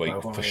last week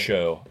for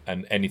sure,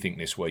 and anything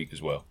this week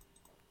as well.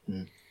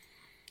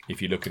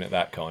 If you're looking at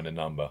that kind of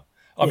number.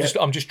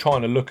 I'm just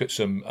trying to look at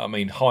some. I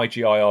mean, high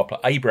GIR.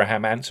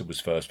 Abraham Answer was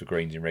first for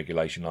greens in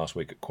regulation last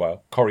week at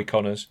Quail. Corey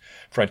Connors,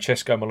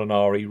 Francesco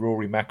Molinari,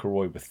 Rory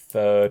McIlroy were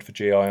third for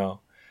GIR.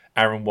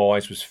 Aaron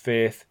Wise was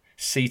fifth.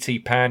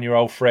 CT Pan, your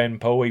old friend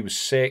Paul, he was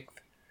sixth.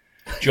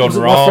 John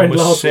Rahm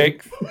was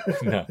sixth.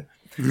 No,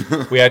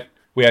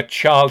 we had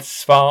Charles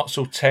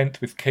Schwartzel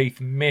 10th with Keith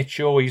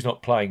Mitchell. He's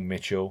not playing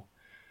Mitchell.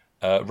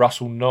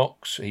 Russell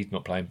Knox, he's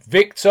not playing.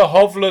 Victor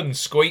Hovland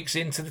squeaks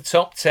into the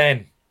top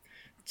 10.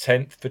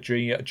 10th for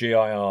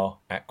GIR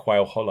at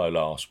Quail Hollow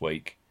last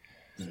week.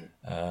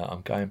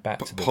 I'm going back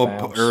to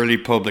the early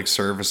public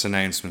service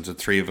announcement. The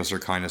three of us are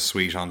kind of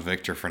sweet on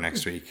Victor for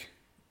next week.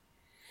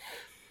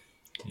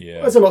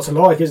 Yeah, there's a lot to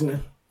like, isn't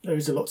there? There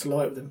is a lot to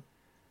like with him.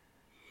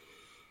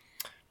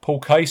 Paul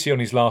Casey on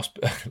his last...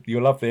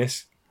 You'll love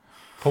this.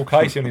 Paul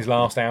Casey on his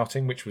last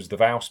outing, which was the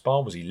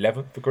Valspar, was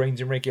 11th for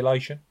greens in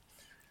regulation.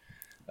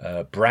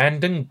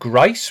 Brandon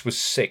Grace was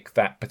 6th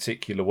that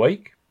particular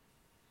week.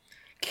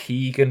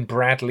 Keegan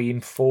Bradley in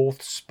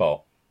 4th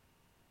spot.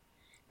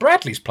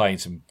 Bradley's playing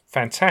some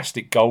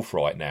fantastic golf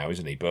right now,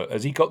 isn't he? But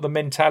has he got the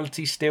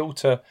mentality still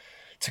to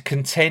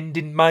contend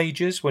in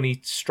majors when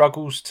he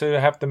struggles to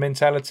have the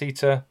mentality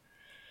to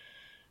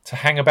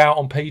hang about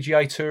on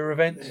PGA Tour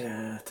events?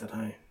 Yeah, I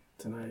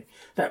don't know.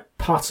 That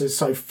putter's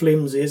so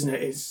flimsy, isn't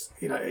it?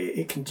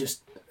 It can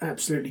just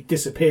absolutely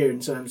disappear in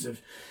terms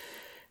of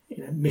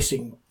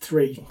missing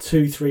 3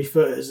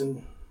 footers,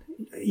 and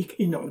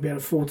you're not going to be able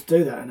to afford to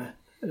do that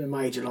in a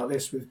major like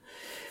this with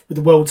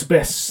the world's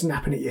best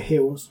snapping at your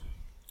heels.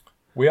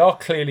 We are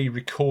clearly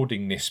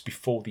recording this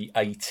before the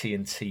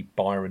AT&T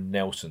Byron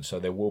Nelson, so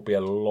there will be a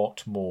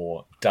lot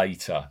more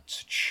data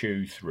to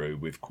chew through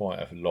with quite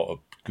a lot of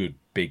good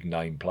big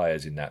name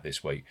players in that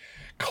this week.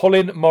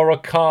 Colin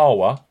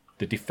Morikawa,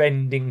 the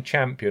defending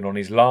champion on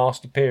his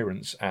last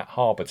appearance at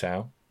Harbour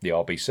Town, the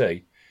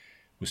RBC,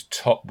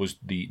 was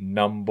the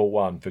number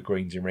one for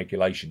greens in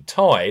regulation,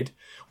 tied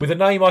with a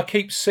name I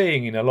keep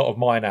seeing in a lot of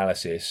my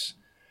analysis,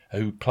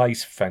 who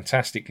plays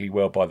fantastically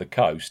well by the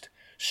coast,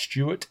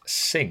 Stuart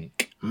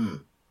Sink.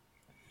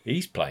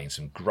 He's playing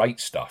some great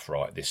stuff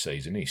right this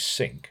season. He's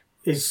Sink.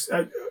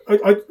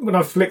 When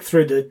I flicked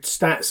through the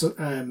stats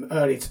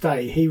earlier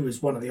today, he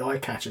was one of the eye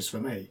catchers for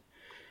me.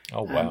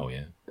 Oh wow,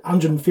 yeah.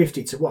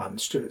 150 to 1,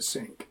 Stuart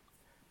Sink.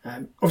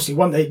 Obviously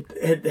won the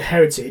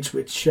Heritage,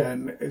 which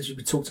as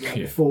we talked about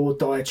before,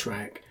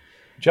 Diatrack.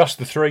 Just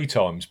the 3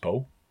 times,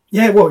 Paul.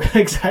 Yeah, well,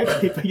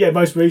 exactly. But yeah,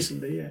 most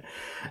recently, yeah.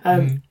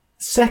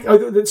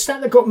 The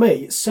stat that got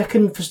me,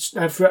 second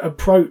for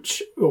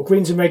approach or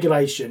greens in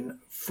regulation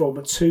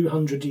from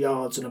 200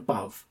 yards and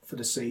above for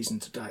the season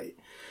to date.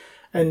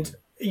 And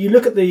you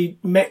look at the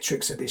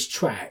metrics of this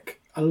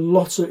track, a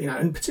lot of,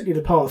 and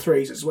particularly the par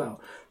 3s as well,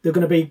 there are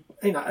going to be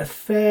a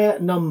fair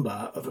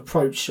number of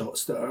approach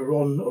shots that are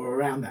on or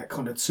around that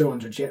kind of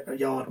 200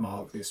 yard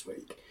mark this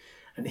week.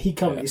 And he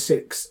currently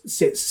sits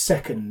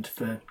second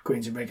for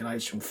greens in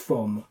regulation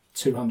from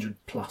 200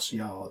 plus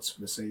yards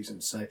for the season.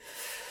 So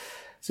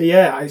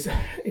yeah,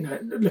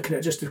 looking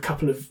at just a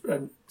couple of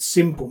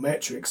simple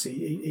metrics,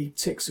 he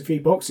ticks a few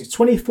boxes.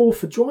 24th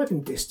for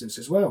driving distance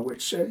as well,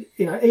 which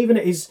even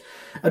at his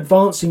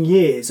advancing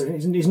years,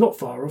 he's not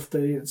far off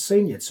the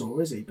senior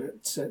tour, is he?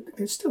 But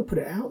they still put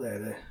it out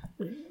there.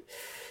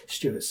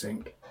 Stuart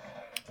Sink.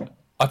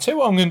 I'll tell you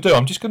what I'm going to do.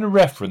 I'm just going to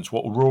reference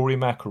what Rory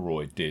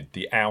McIlroy did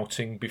the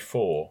outing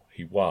before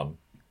he won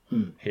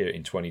here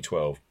in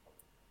 2012.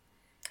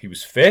 He was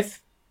 5th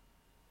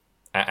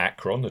at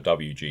Akron, the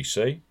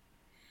WGC.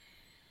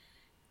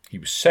 He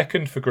was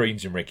 2nd for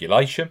greens in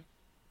regulation,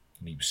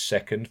 and he was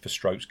 2nd for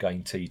strokes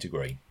gained tee to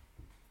green.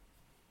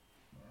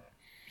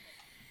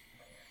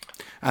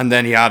 And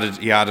then he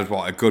added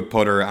what, a good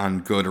putter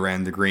and good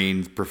around the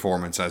green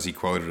performance, as he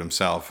quoted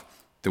himself,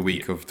 the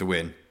week of the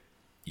win.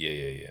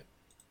 Yeah.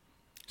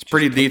 It's a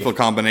pretty lethal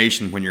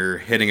combination when you're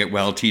hitting it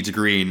well tee to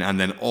green and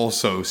then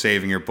also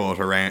saving your putt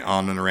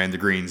on and around the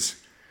greens.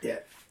 Yeah,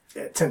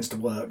 it tends to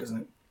work,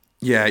 doesn't it?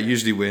 Yeah, it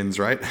usually wins,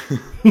 right?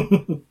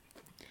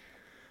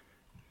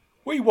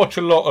 We watch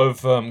a lot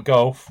of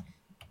golf,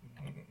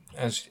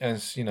 as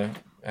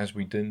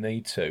we do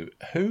need to.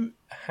 Who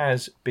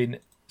has been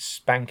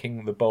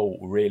spanking the ball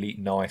really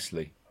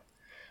nicely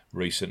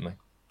recently?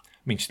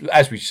 I mean,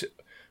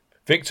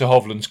 Victor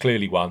Hovland's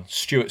clearly one.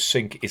 Stuart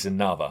Sink is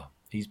another.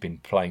 He's been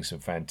playing some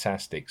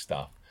fantastic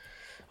stuff.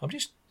 I'm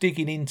just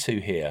digging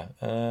into here.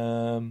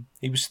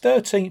 He was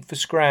 13th for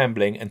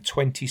scrambling and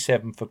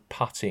 27th for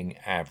putting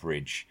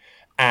average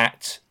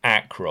at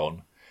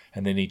Akron,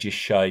 and then he just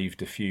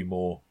shaved a few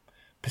more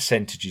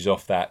percentages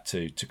off that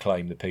to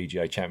claim the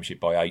PGA Championship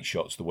by 8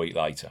 shots the week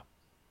later.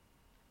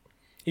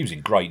 He was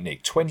in great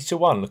nick. 20 to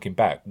 1 looking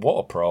back. What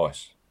a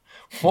price.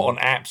 What an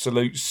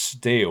absolute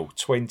steal.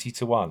 20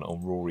 to 1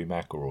 on Rory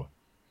McIlroy.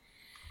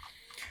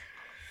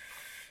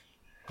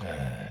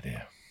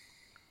 Dear.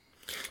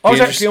 I was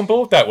actually on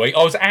board that week.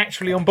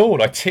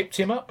 I tipped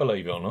him up,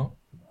 believe it or not.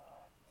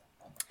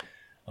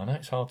 I know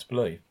it's hard to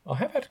believe. I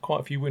have had quite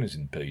a few winners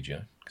in the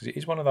PGA because it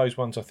is one of those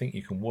ones I think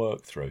you can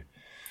work through.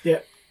 Yeah.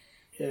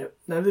 Yeah.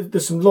 Now,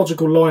 there's some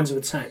logical lines of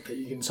attack that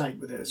you and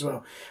take with it as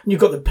well. And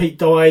you've got the Pete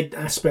Dye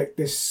aspect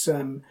this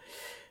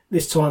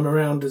time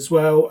around as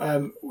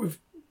well. We've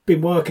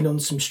been working on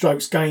some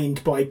strokes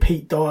gained by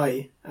Pete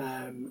Dye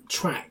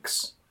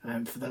tracks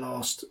for the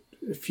last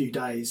few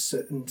days,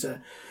 and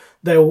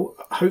we'll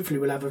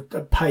have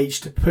a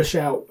page to push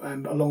out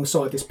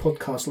alongside this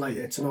podcast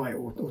later tonight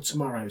or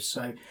tomorrow.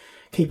 So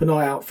keep an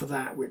eye out for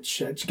that,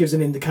 which gives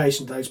an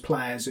indication to those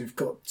players who've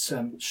got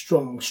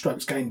strong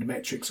strokes gained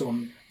metrics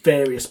on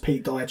various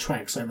Pete Dye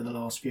tracks over the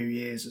last few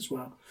years as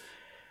well.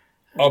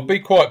 I'll be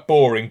quite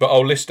boring, but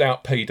I'll list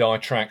out Pete Dye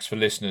tracks for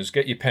listeners.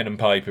 Get your pen and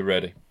paper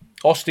ready.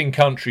 Austin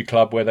Country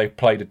Club, where they've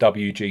played a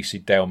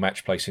WGC Dale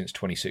match play since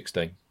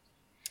 2016.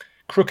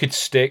 Crooked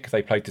Stick,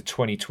 they played the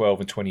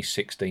 2012 and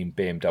 2016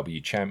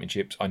 BMW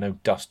Championships. I know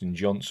Dustin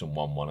Johnson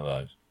won one of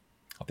those.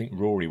 I think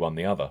Rory won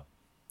the other.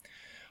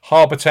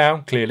 Harbour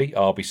Town, clearly,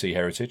 RBC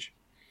Heritage.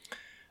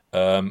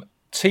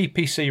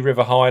 TPC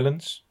River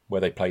Highlands,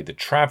 where they played the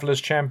Travellers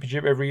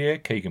Championship every year.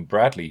 Keegan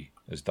Bradley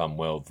has done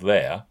well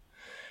there.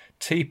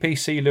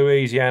 TPC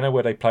Louisiana,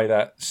 where they play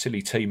that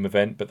silly team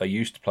event, but they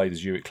used to play the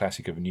Zurich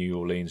Classic of New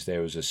Orleans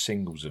there as a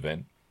singles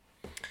event.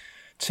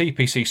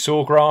 TPC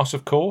Sawgrass,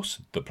 of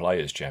course, the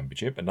Players'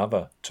 Championship,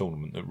 another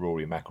tournament that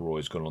Rory McIlroy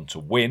has gone on to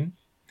win.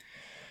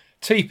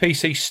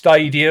 TPC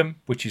Stadium,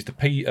 which is the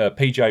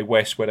PJ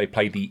West, where they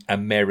play the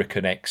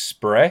American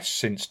Express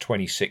since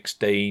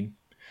 2016.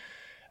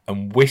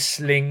 And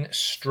Whistling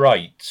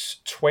Straits,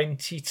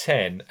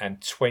 2010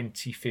 and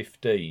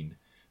 2015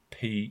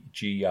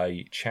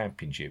 PGA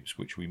Championships,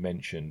 which we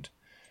mentioned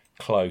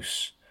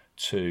close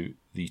to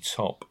the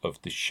top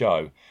of the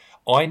show.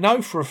 I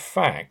know for a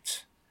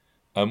fact...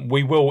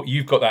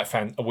 You've got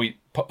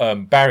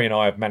that Barry and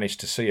I have managed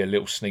to see a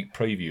little sneak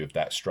preview of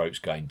that strokes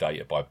gained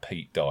data by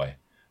Pete Dye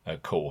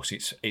course.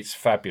 It's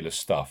fabulous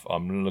stuff.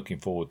 I'm looking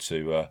forward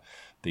to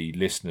the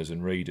listeners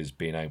and readers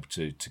being able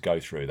to go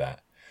through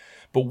that.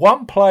 But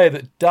one player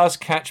that does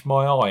catch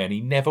my eye, and he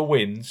never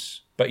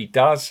wins, but he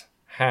does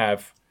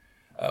have,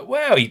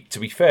 to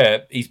be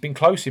fair, he's been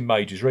close in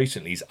majors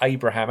recently, is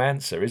Abraham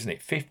Ancer, isn't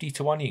it?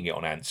 50-1 you can get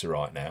on Ancer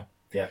right now.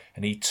 Yeah.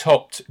 And he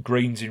topped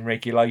greens in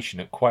regulation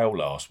at Quail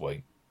last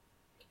week.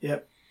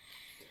 Yep.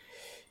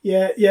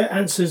 Yeah.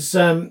 Ancer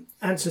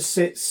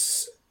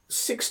sits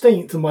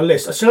 16th on my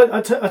list.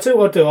 I tell you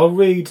what I'll do. I'll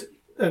read,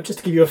 just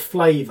to give you a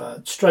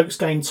flavour, strokes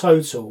gained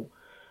total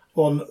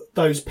on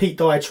those Pete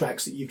Dye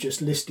tracks that you've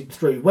just listed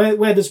through. Where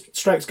there's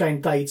strokes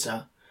gained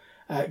data,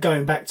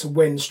 going back to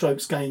when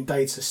strokes gained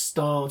data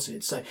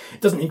started. So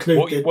it doesn't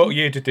include... What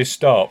year did this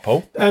start,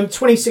 Paul?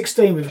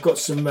 2016 we've got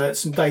some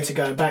data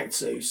going back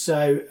to.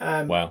 So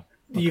wow.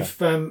 Okay.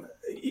 You've...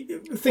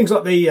 things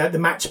like the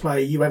match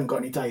play, you haven't got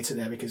any data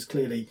there because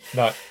clearly...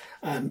 No.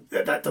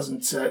 That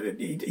doesn't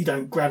you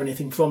don't grab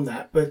anything from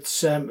that,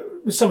 but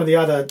with some of the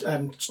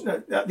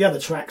other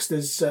tracks,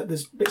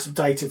 there's bits of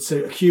data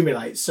to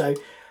accumulate. So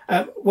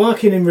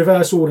working in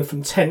reverse order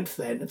from 10th,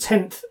 then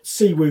 10th,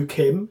 Siwoo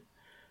Kim,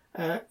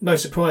 no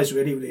surprise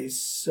really with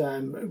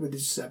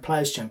his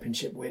Players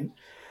Championship win.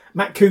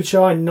 Matt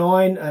Kuchar in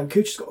 9.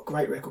 Kuchar's got a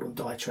great record on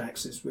Dye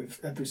tracks as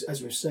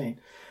we've seen.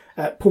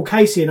 Paul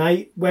Casey in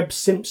 8, Webb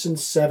Simpson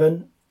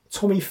 7,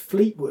 Tommy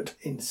Fleetwood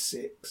in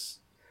 6.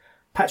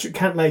 Patrick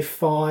Cantlay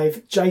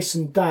 5,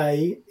 Jason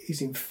Day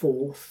is in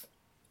 4th,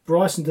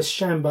 Bryson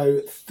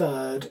DeChambeau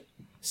 3rd,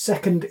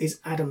 2nd is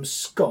Adam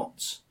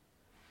Scott.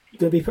 You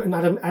going to be putting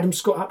Adam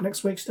Scott up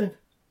next week, Steve?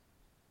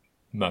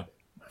 No.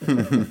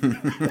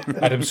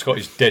 Adam Scott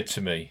is dead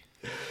to me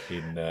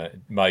in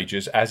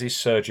majors, as is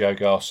Sergio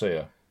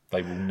Garcia.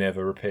 They will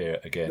never appear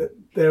again.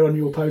 They're on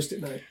your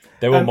post-it note.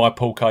 They're on my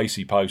Paul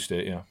Casey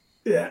post-it, yeah.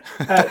 Yeah.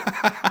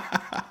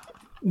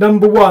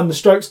 Number 1, the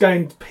strokes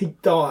gained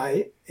Pete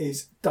Dye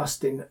is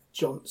Dustin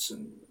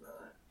Johnson.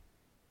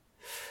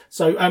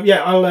 So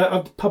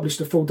I've published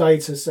the full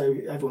data so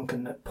everyone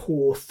can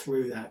pour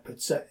through that.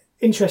 But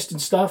interesting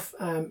stuff.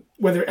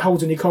 Whether it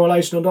holds any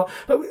correlation or not,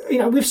 but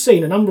we've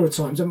seen a number of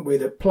times, haven't we,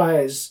 that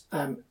players,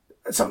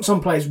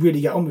 some players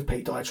really get on with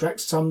Pete Dye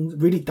tracks, some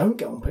really don't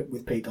get on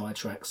with Pete Dye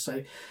tracks.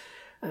 So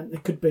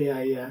there could be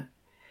a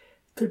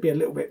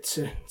little bit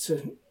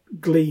to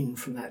glean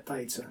from that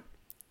data.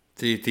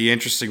 The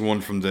interesting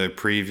one from the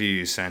preview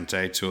you sent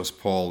out to us,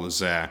 Paul,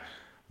 was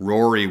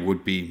Rory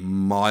would be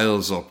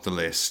miles up the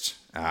list.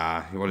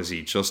 What is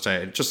he? Just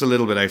a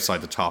little bit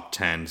outside the top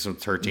 10, so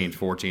 13th,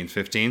 14th,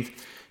 15th.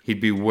 He'd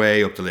be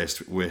way up the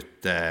list with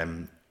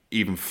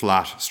even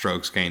flat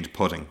strokes gained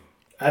putting.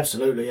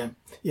 Absolutely,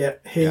 yeah.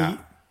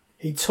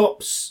 He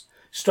tops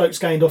strokes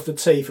gained off the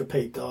tee for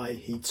Pete Dye.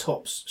 He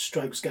tops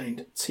strokes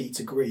gained tee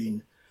to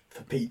green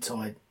for Pete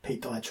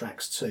Dye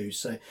tracks too.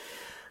 So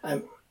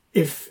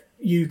if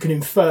you can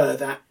infer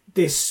that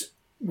this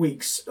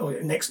week's or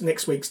next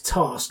week's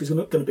task is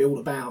going to be all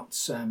about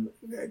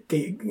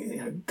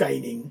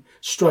gaining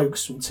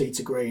strokes from tee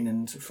to green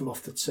and from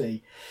off the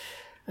tee.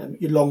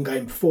 Your long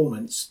game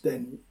performance,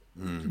 then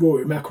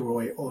Rory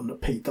McIlroy on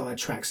Pete Dye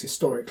tracks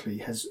historically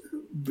has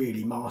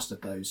really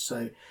mastered those.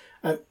 So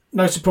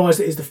no surprise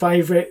that he's the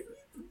favourite.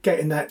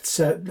 Getting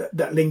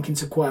that link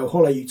into Quail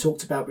Hollow you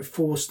talked about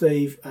before,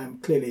 Steve.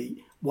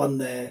 Clearly won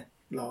there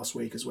last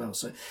week as well.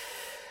 So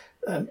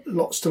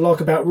lots to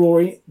like about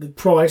Rory. The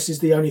price is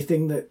the only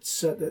thing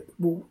that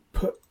will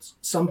put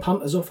some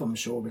punters off, I'm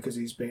sure, because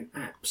he's been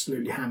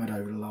absolutely hammered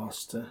over the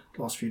last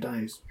few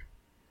days.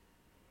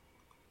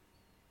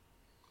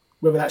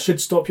 Whether that should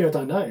stop you, I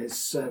don't know.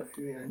 It's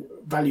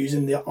values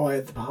in the eye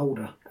of the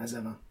beholder, as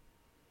ever.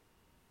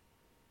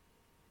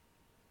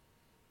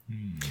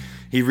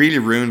 He really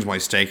ruined my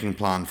staking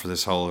plan for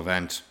this whole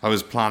event. I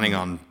was planning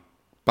on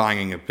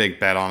banging a big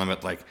bet on him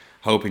at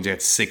hoping to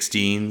get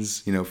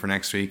 16s, for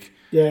next week.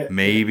 Yeah.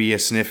 Maybe a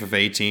sniff of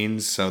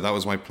 18s. So that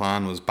was my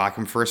plan, was back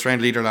him first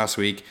round leader last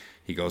week.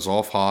 He goes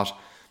off hot,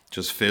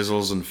 just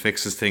fizzles and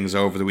fixes things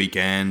over the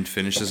weekend,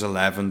 finishes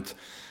 11th.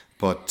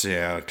 But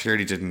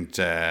clearly didn't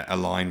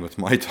align with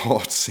my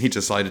thoughts. He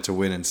decided to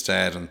win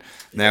instead. And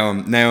now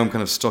I'm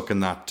kind of stuck in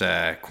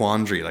that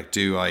quandary.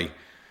 Do I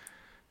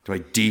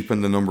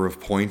deepen the number of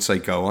points I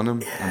go on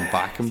him and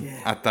back him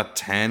at that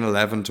 10,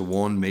 11 to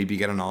 1, maybe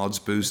get an odds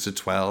boost to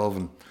 12?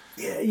 And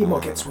you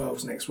might get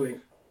 12s next week.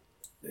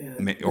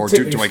 Yeah. Or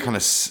do I kind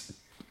of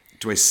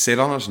do I sit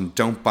on it and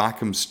don't back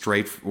him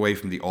straight away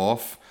from the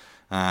off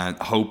and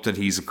hope that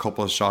he's a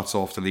couple of shots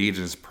off the lead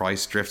and his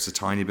price drifts a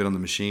tiny bit on the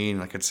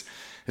machine?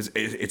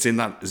 It's in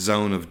that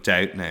zone of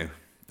doubt now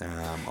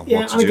on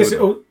what to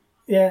do.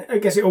 I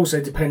guess it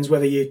also depends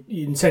whether you're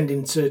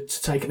intending to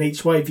take an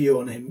each way view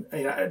on him.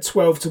 At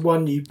 12 to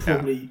 1, you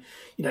probably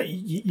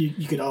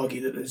you could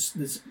argue that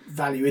there's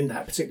value in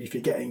that, particularly if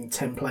you're getting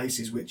 10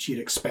 places, which you'd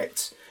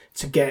expect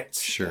to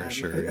get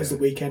as the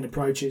weekend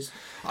approaches.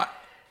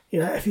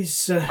 If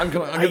he's I'm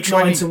 8,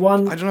 9 to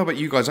 1. I don't know about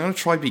you guys. I'm going to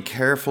try to be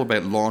careful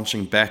about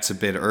launching bets a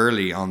bit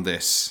early on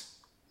this.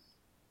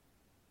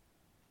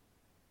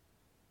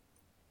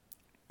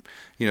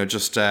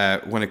 Just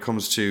when it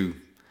comes to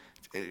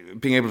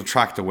being able to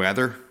track the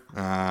weather,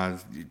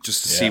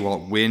 just to see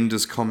what wind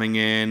is coming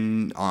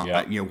in,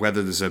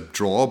 whether there's a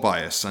draw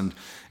bias. And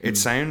it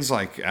sounds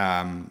like,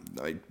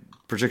 I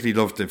particularly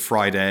loved the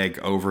fried egg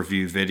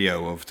overview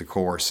video of the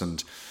course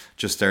and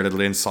just their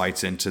little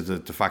insights into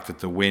the fact that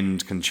the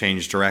wind can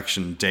change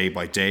direction day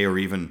by day or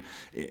even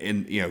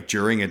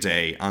during a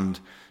day. And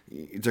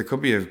there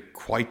could be a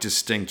quite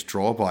distinct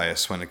draw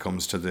bias when it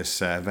comes to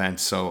this event.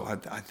 So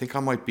I think I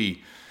might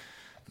be...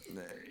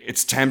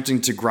 It's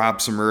tempting to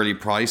grab some early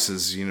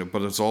prices,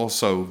 but it's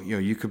also,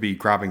 you could be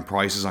grabbing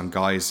prices on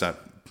guys that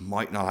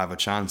might not have a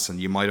chance, and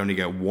you might only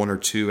get 1 or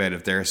 2 out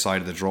of their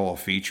side of the draw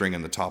featuring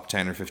in the top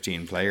 10 or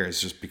 15 players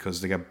just because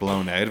they get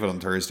blown out of it on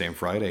Thursday and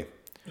Friday.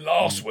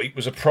 Last week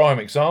was a prime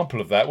example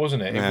of that,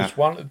 wasn't it? It was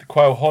the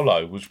Quail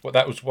Hollow was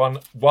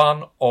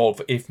one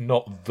of, if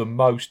not the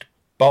most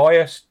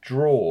biased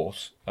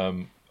draws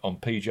on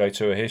PGA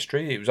Tour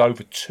history. It was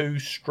over 2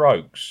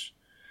 strokes.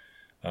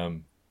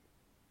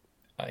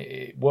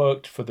 It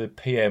worked for the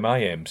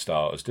PM/AM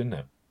starters, didn't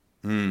it?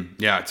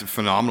 Yeah, it's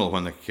phenomenal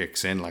when it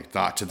kicks in like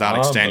that. To that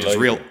extent, it's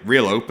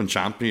real open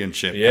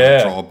championship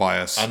draw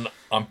bias. And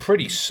I'm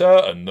pretty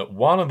certain that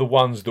one of the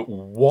ones that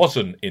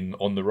wasn't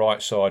on the right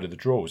side of the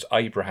draw was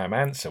Abraham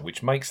Ancer,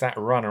 which makes that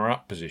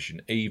runner-up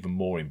position even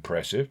more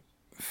impressive.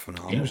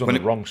 Phenomenal. He was on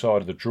the wrong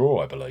side of the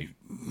draw, I believe.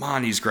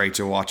 Man, he's great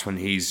to watch when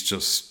he's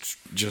just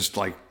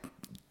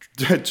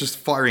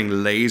firing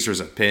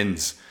lasers at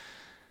pins.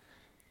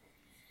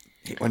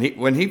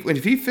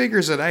 If he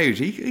figures it out,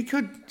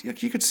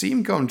 you could see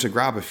him going to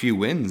grab a few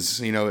wins,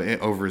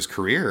 over his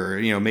career,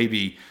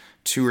 maybe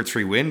 2 or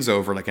 3 wins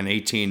over like an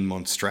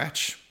 18-month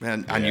stretch,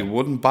 and you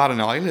wouldn't bat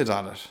an eyelid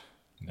at it.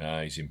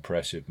 No, he's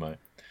impressive, mate.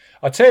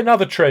 I'll tell you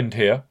another trend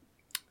here.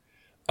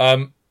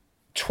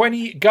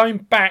 Going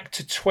back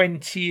to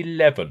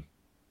 2011.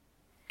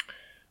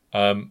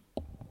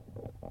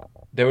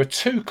 There are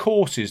 2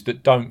 courses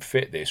that don't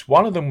fit this.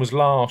 One of them was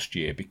last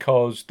year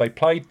because they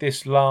played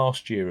this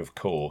last year, of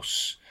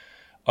course,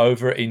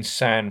 over in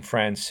San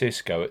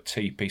Francisco at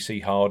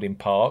TPC Harding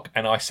Park.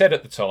 And I said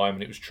at the time,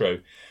 and it was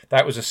true,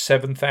 that was a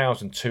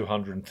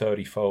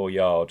 7,234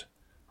 yard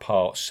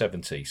par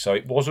 70. So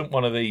it wasn't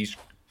one of these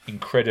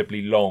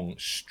incredibly long,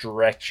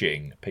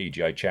 stretching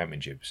PGA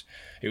Championships.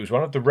 It was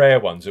one of the rare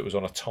ones that was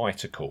on a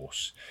tighter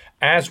course,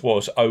 as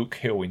was Oak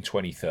Hill in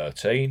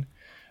 2013.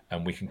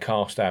 And we can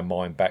cast our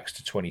mind back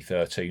to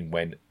 2013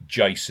 when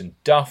Jason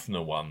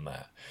Duffner won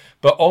that.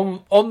 But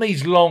on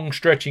these long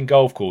stretching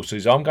golf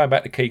courses, I'm going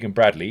back to Keegan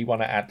Bradley. He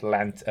won at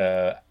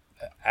Atlanta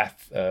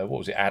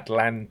Athletic,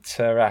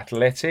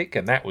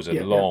 and that was a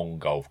long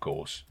golf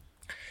course.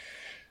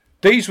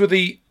 These were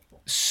the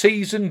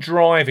season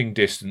driving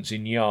distance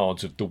in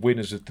yards of the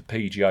winners of the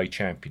PGA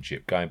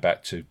Championship, going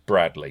back to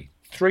Bradley.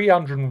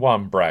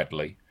 301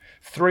 Bradley,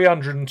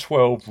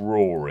 312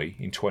 Rory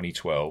in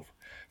 2012.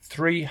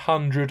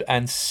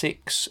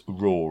 306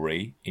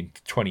 Rory in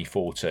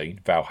 2014,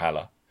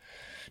 Valhalla.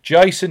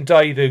 Jason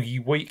Day, the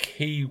year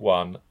he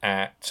won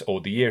at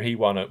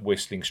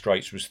Whistling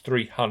Straits was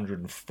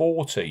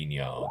 314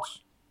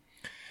 yards.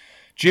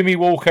 Jimmy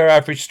Walker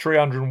averaged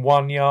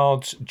 301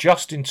 yards.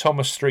 Justin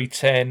Thomas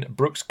 310.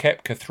 Brooks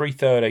Koepka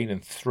 313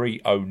 and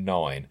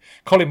 309.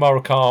 Colin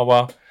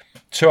Morikawa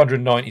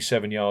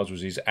 297 yards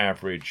was his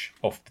average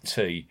off the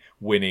tee,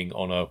 winning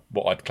on a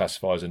what I'd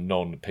classify as a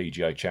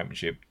non-PGA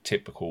Championship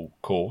typical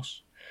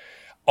course.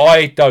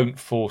 I don't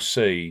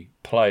foresee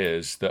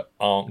players that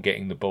aren't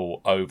getting the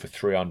ball over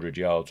 300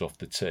 yards off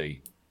the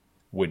tee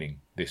winning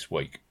this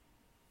week.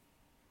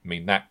 I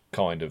mean, that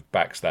kind of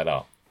backs that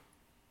up.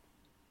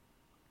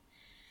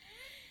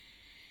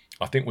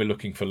 I think we're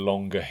looking for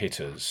longer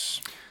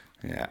hitters.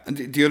 Yeah, and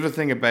the other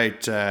thing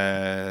about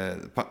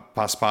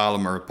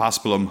Paspalum,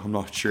 I'm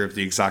not sure of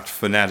the exact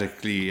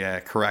phonetically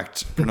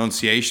correct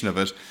pronunciation of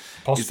it.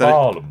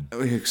 Paspalum.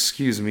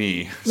 Excuse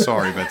me,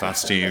 sorry about that,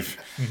 Steve.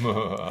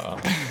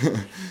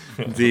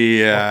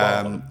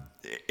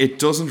 It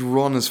doesn't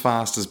run as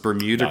fast as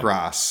Bermuda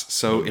grass,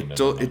 so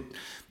it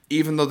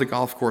even though the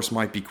golf course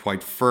might be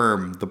quite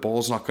firm, the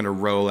ball's not going to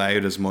roll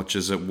out as much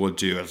as it would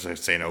do, as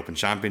say, an Open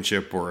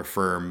Championship or a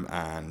firm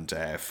and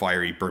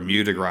fiery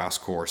Bermuda grass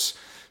course.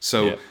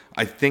 So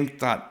I think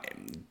that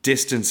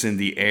distance in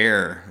the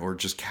air, or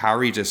just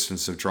carry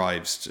distance of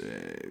drives,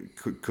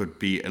 could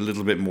be a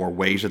little bit more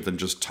weighted than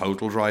just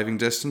total driving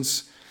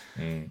distance.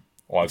 I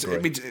agree. I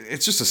mean,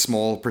 it's just a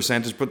small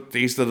percentage, but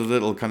these are the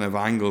little kind of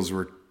angles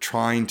we're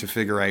trying to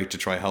figure out to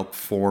try help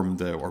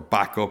form or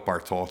back up our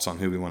thoughts on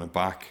who we want to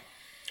back.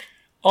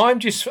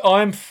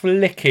 I'm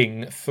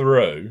flicking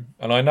through,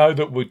 and I know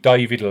that with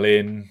David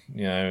Lynn,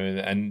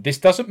 and this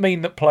doesn't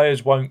mean that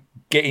players won't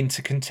get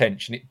into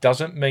contention. It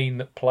doesn't mean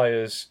that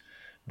players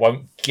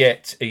won't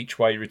get each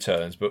way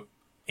returns, but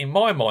in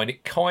my mind,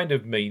 it kind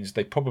of means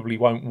they probably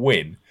won't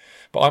win.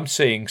 But I'm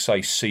seeing, say,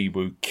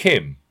 Siwoo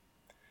Kim.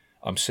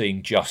 I'm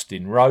seeing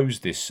Justin Rose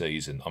this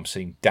season. I'm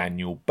seeing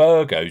Daniel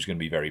Berger, who's going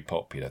to be very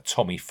popular.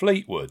 Tommy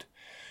Fleetwood.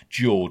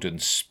 Jordan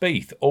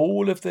Spieth.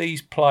 All of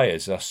these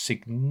players are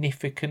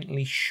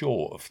significantly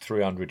short of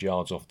 300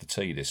 yards off the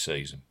tee this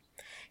season.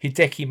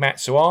 Hideki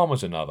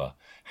Matsuyama's another.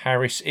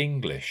 Harris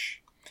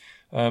English.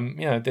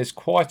 There's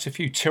quite a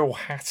few. Tyrrell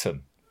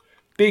Hatton.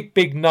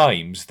 Big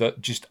names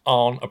that just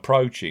aren't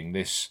approaching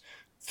this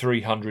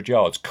 300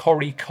 yards.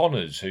 Corey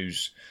Connors,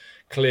 who's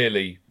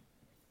clearly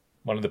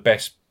one of the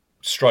best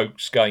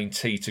strokes gained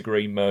tee to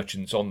green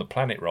merchants on the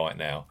planet right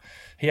now.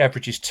 He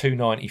averages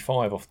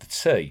 295 off the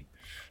tee.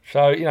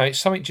 So, it's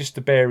something just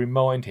to bear in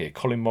mind here.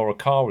 Colin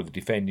Morikawa, the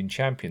defending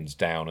champions,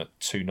 down at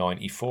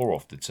 294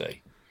 off the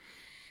tee.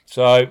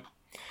 So,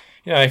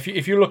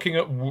 if you're looking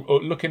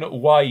at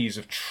ways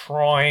of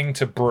trying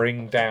to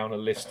bring down a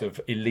list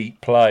of elite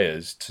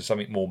players to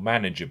something more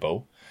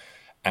manageable,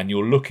 and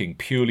you're looking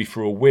purely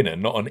for a winner,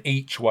 not an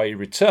each-way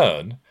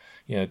return,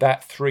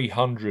 that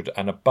 300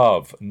 and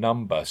above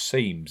number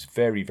seems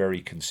very,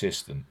 very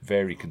consistent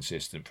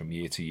from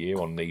year to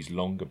year on these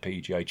longer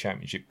PGA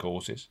Championship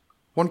courses.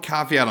 One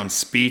caveat on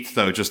Spieth,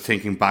 though, just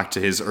thinking back to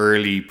his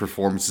early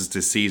performances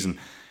this season,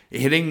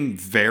 hitting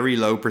very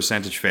low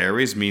percentage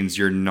fairways means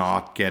you're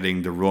not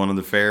getting the run on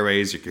the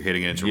fairways. You're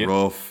hitting it into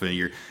rough, and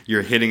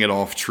you're hitting it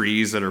off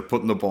trees that are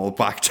putting the ball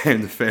back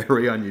down the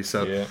fairway on you.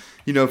 So,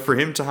 for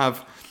him to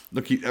have,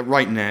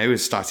 right now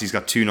his stats, he's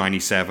got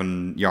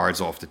 297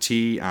 yards off the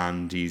tee,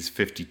 and he's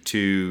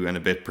 52 and a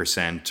bit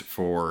 %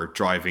 for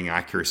driving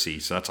accuracy.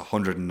 So that's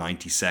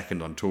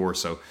 192nd on tour.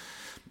 So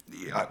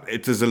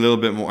there's a little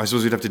bit more. I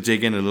suppose we'd have to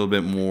dig in a little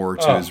bit more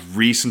to his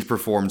recent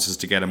performances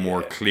to get a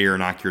more clear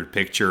and accurate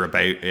picture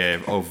about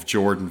of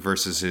Jordan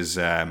versus his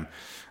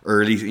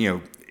early,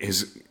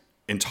 his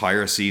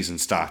entire season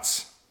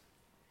stats.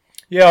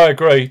 Yeah, I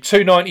agree.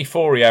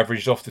 294 he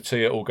averaged off the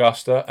tee at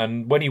Augusta,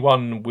 and when he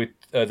won with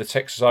the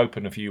Texas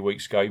Open a few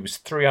weeks ago, he was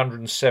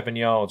 307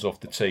 yards off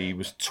the tee. He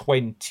was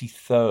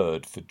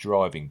 23rd for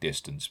driving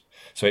distance.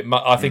 So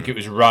I think it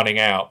was running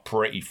out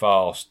pretty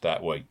fast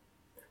that week.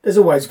 There's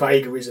always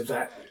vagaries of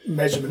that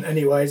measurement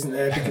anyway, isn't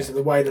there? Because of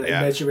the way that they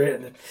measure it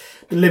and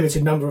the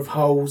limited number of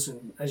holes.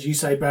 And as you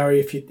say, Barry,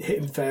 if you're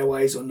hitting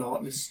fairways or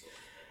not.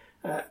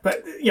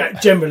 But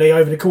generally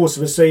over the course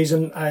of a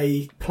season,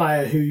 a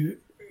player who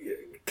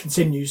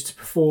continues to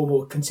perform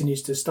or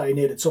continues to stay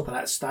near the top of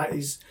that stat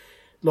is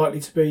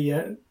likely to be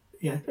in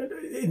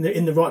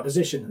the right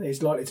position.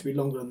 Is likely to be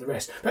longer than the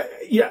rest. But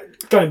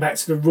going back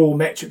to the raw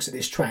metrics of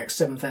this track,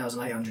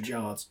 7,800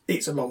 yards.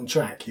 It's a long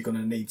track. You're going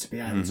to need to be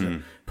able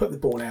to put the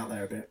ball out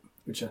there a bit,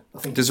 which I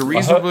think there's a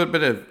reasonable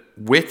bit of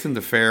width in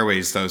the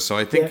fairways, though. So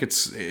I think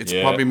it's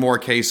probably more a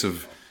case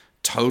of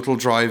total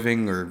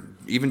driving, or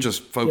even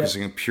just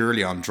focusing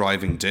purely on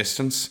driving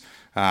distance,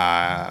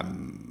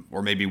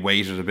 or maybe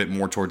weighted a bit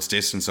more towards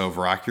distance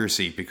over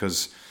accuracy,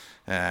 because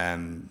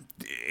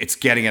it's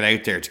getting it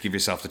out there to give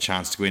yourself the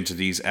chance to go into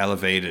these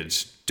elevated,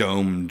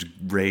 domed,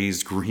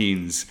 raised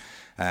greens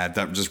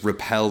that just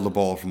repel the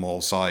ball from all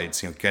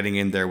sides. Getting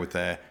in there with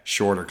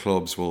shorter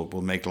clubs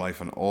will make life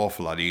an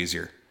awful lot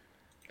easier.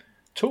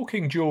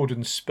 Talking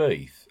Jordan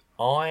Spieth,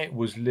 I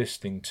was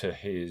listening to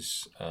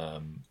his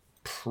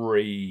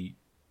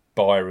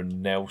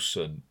pre-Byron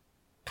Nelson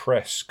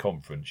press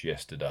conference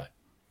yesterday.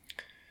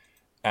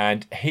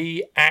 And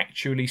he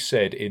actually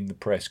said in the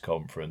press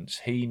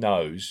conference he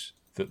knows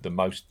that the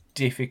most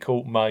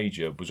difficult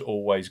major was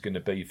always going to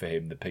be for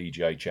him the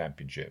PGA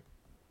Championship,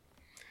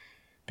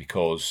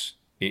 because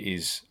it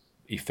is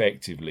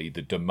effectively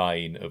the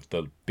domain of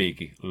the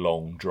big,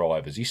 long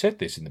drivers. He said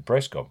this in the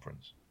press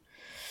conference.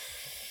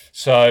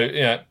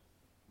 So,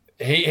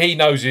 he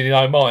knows in his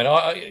own mind.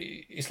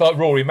 It's like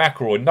Rory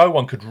McIlroy. No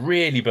one could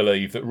really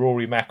believe that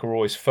Rory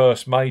McIlroy's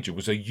first major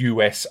was a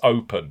US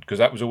Open, because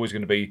that was always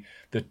going to be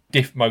the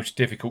most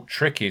difficult,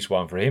 trickiest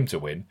one for him to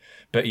win.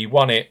 But he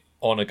won it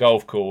on a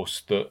golf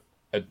course that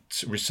had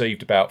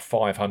received about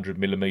 500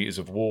 millimetres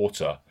of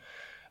water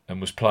and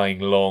was playing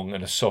long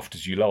and as soft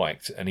as you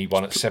liked, and he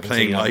won at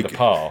 17 under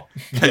par.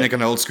 Playing like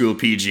an old school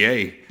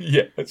PGA.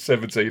 Yeah, at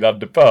 17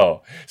 under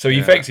par. So he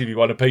effectively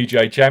won a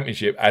PGA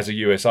Championship as a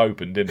US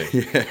Open, didn't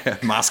he? Yeah,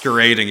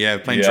 masquerading,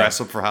 playing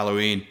dress up for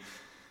Halloween.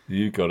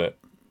 You got it.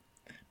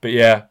 But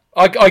yeah,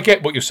 I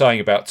get what you're saying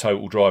about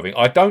total driving.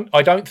 I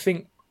don't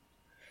think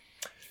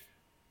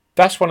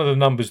that's one of the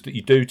numbers that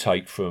you do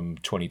take from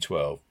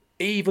 2012.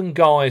 Even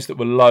guys that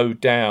were low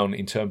down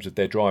in terms of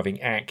their driving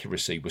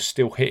accuracy were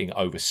still hitting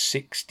over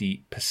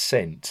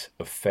 60%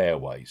 of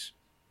fairways.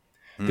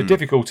 The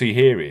difficulty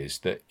here is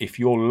that if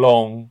you're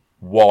long,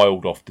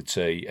 wild off the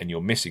tee and you're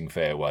missing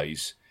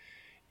fairways,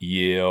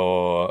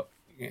 you're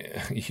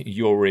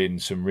in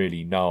some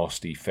really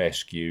nasty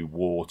fescue,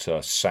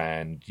 water,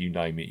 sand, you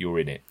name it, you're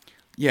in it.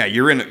 Yeah,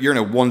 you're in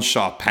a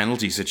one-shot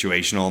penalty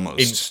situation almost.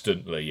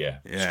 Instantly,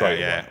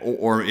 straight away.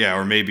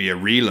 Or maybe a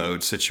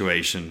reload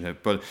situation.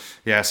 But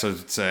yeah, so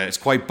it's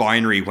quite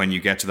binary when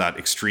you get to that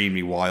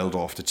extremely wild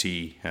off the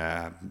tee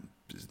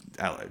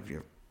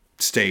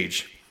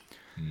stage.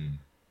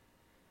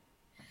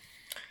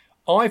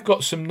 I've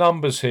got some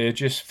numbers here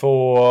just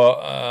for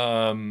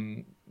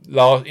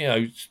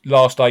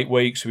last 8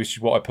 weeks, which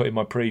is what I put in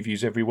my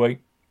previews every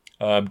week.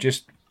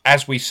 Just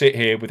as we sit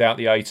here without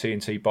the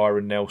AT&T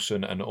Byron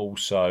Nelson and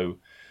also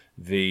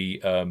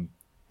the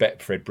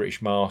Betfred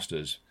British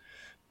Masters.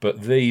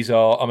 But these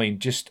are,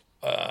 just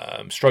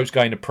strokes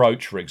gained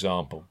approach, for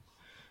example.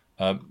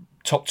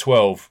 Top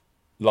 12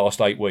 last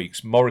 8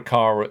 weeks.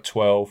 Morikawa at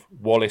 12,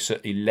 Wallace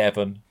at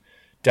 11,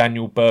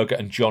 Daniel Berger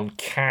and John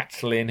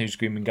Catlin, who's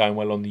been going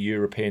well on the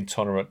European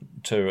Tour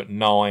at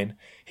 9,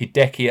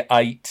 Hideki at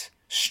 8,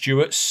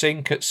 Stuart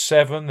Sink at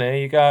 7, there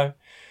you go.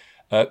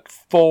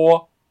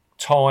 4,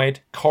 tied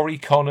Corey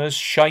Connors,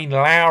 Shane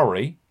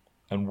Lowry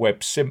and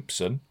Webb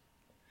Simpson.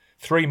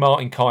 3,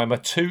 Martin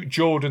Keimer. 2,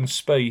 Jordan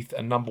Spieth,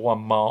 and number 1,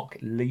 Mark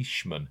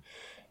Leishman.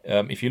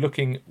 If you're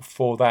looking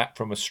for that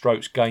from a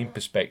strokes gain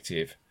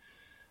perspective,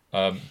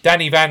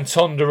 Danny Van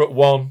Tonder at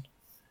 1,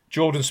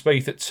 Jordan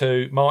Spieth at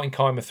 2, Martin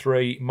Keimer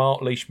 3,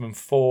 Mark Leishman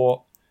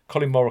 4,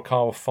 Colin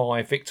Morikawa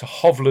 5, Victor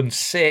Hovland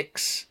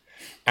 6,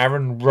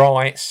 Aaron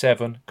Wright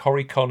 7,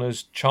 Corey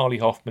Connors, Charlie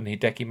Hoffman,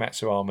 Hideki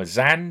Matsuyama,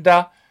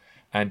 Xander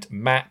and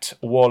Matt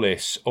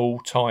Wallace all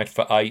tied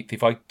for 8th.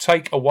 If I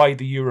take away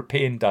the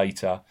European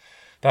data,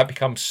 that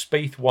becomes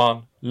Spieth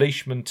 1,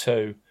 Leishman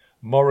 2,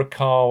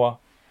 Morikawa,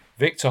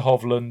 Victor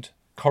Hovland,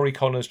 Corey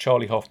Connors,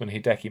 Charlie Hoffman,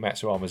 Hideki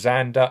Matsuyama,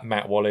 Xander,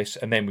 Matt Wallace,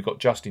 and then we've got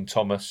Justin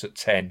Thomas at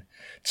 10,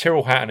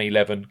 Tyrrell Hatton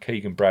 11,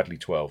 Keegan Bradley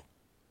 12.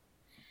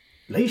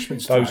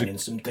 Leishman's throwing in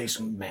some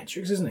decent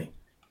metrics, isn't he?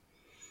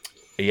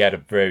 He had a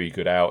very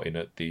good outing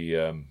at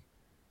the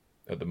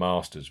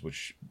Masters,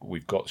 which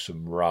we've got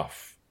some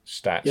rough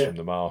stats from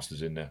the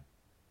Masters in there.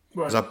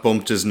 Right. Has that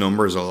bumped his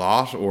numbers a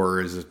lot,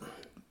 or is it?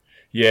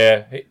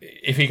 Yeah,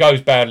 if he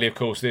goes badly, of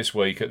course, this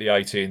week at the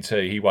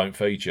AT&T, he won't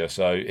feature.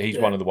 So he's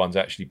one of the ones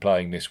actually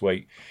playing this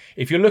week.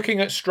 If you're looking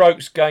at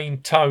strokes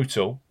gained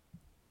total,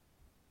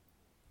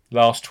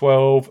 last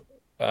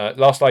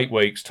 8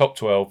 weeks, top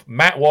 12,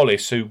 Matt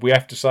Wallace, who we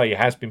have to say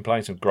has been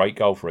playing some great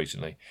golf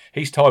recently,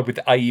 he's tied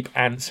with Abe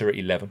Ancer at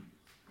 11.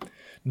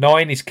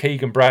 9 is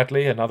Keegan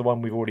Bradley, another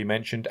one we've already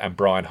mentioned, and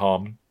Brian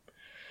Harmon.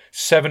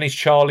 7 is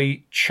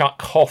Charlie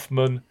Chuck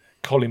Hoffman,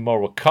 Colin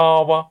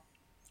Morikawa.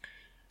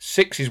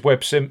 6 is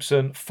Webb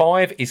Simpson.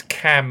 5 is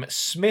Cam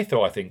Smith,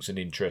 who I think is an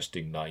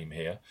interesting name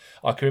here.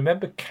 I can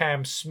remember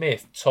Cam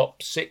Smith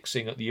top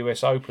 6ing at the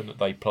US Open that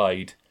they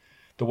played,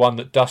 the one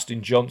that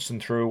Dustin Johnson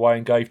threw away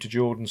and gave to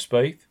Jordan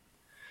Spieth.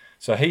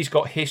 So he's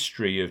got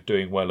history of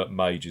doing well at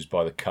majors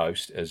by the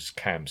coast as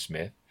Cam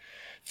Smith.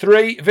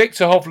 3,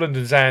 Victor Hovland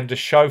and Xander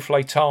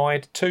Schauffele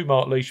tied. 2,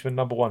 Mark Leishman.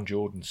 Number 1,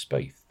 Jordan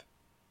Spieth.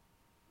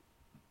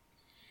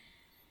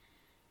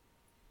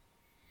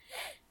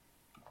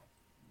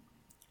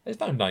 There's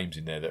no names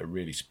in there that are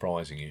really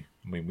surprising you.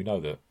 I mean, we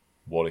know that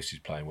Wallace is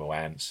playing well,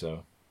 Ancer,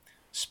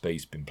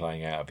 Spieth's been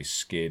playing out of his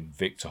skin,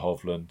 Victor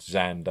Hovland,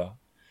 Xander.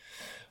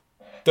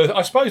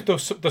 I suppose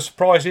the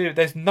surprise is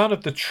there's none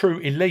of the true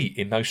elite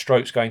in those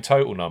strokes gained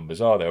total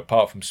numbers, are there,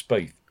 apart from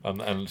Spieth?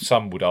 And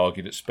some would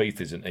argue that Spieth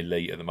isn't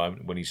elite at the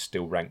moment when he's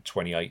still ranked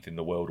 28th in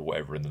the world or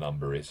whatever in the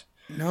number is.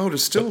 No,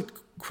 there's still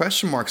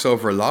question marks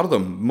over a lot of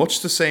them,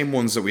 much the same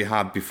ones that we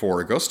had before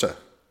Augusta.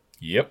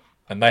 Yep.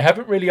 And they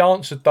haven't really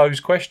answered those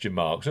question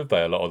marks, have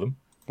they, a lot of them?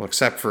 Well,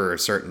 except for a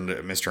certain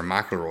Mr.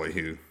 McIlroy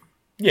who...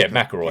 Yeah,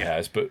 McIlroy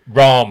has, but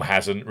Rahm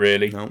hasn't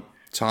really. No.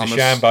 Thomas,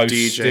 DeChambeau's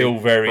DJ, still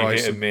very Bryson.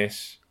 hit and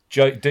miss.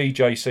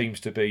 DJ seems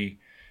to be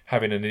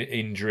having an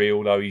injury,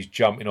 although he's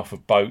jumping off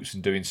of boats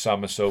and doing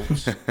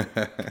somersaults.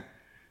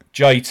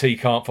 JT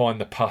can't find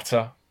the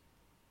putter.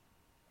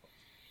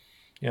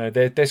 You know,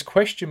 there's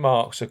question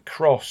marks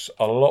across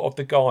a lot of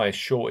the guys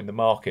short in the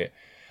market.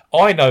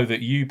 I know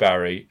that you,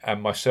 Barry,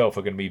 and myself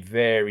are going to be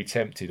very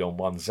tempted on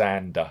one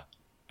Xander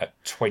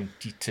at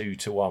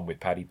 22-1 with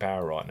Paddy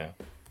Power right now.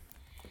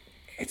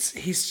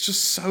 He's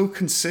just so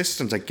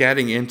consistent at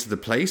getting into the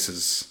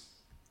places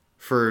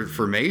for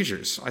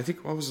majors. I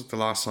think, what was it the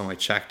last time I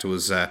checked? It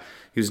was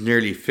he was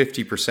nearly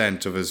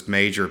 50% of his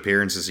major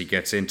appearances he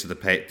gets into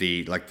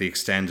the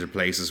extended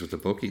places with the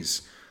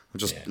bookies. I'll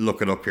just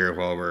look it up here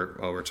while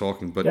we're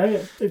talking. But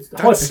it's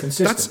hyper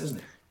consistent, isn't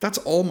it? That's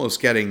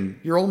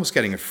you're almost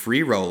getting a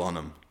free roll on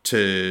him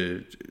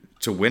to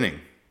winning.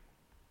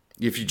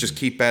 If you just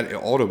keep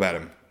auto bet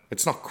him.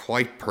 It's not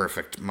quite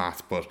perfect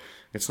math, but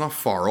it's not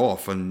far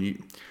off.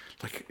 And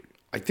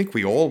I think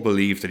we all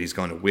believe that he's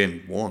going to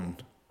win one.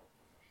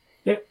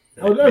 Yeah.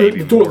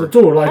 The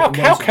door.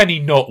 How can he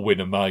not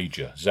win a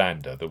major,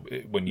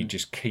 Xander, when you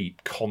just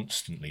keep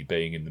constantly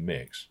being in the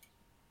mix?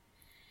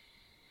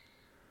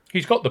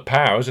 He's got the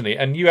power, hasn't he?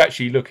 And you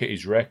actually look at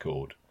his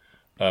record.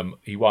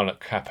 He won at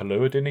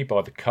Kapalua, didn't he,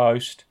 by the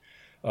coast?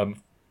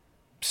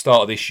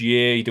 Start of this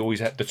year, he'd always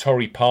had the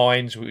Torrey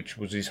Pines, which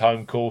was his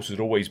home course, had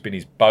always been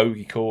his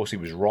bogey course. He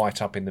was right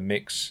up in the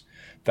mix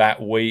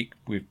that week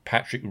with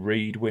Patrick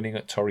Reed winning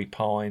at Torrey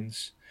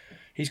Pines.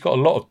 He's got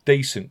a lot of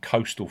decent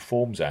coastal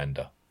form,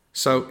 Xander.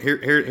 So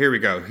here we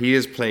go. He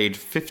has played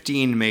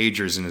 15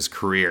 majors in his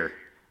career,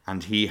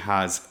 and he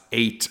has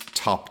 8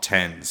 top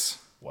 10s.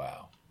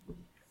 Wow.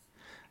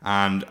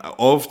 And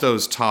of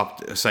those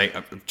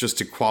just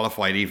to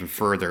qualify it even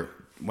further,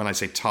 when I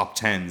say top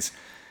 10s,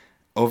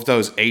 of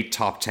those 8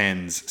 top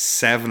 10s,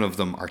 7 of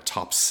them are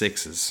top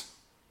 6s.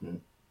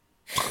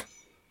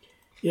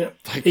 Yeah,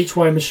 each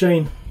way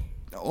machine.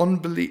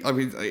 Unbelievable. I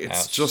mean,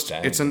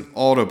 it's an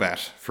auto bet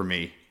for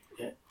me.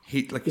 Yeah.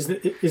 Is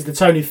the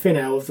Tony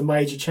Finau of the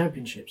major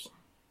championships.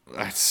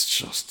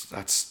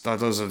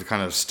 Those are the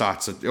kind of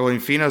stats.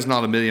 Finau's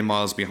not a million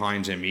miles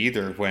behind him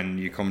either when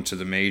you come to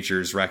the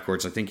majors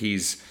records. I think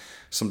he's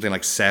something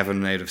like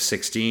 7 out of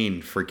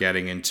 16 for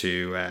getting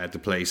into the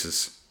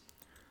places.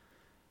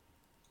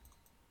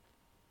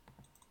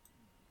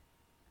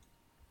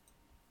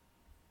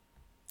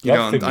 You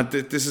know,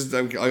 this is.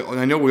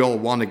 I know we all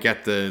want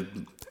to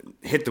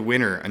hit the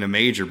winner in a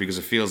major because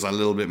it feels a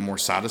little bit more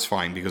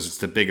satisfying because it's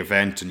the big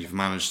event and you've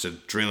managed to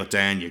drill it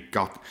down. You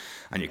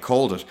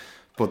called it.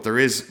 But there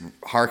is,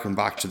 harking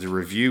back to the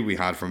review we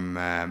had from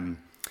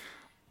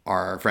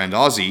our friend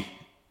Ozzy,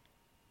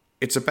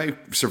 it's about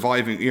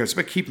surviving. It's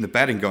about keeping the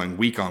betting going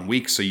week on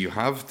week. So you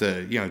have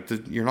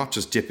you're not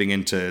just dipping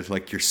into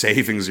like your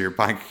savings or your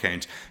bank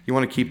account. You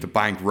want to keep the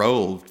bank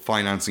roll,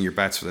 financing your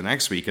bets for the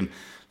next week. And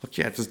look,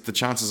 the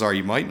chances are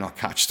you might not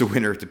catch the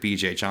winner at the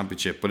PGA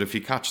Championship, but if you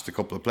catch the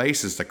couple of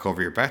places that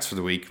cover your bets for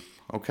the week,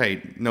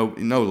 okay, no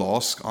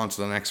loss, on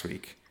to the next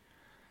week.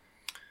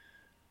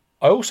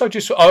 I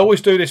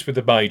always do this with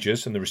the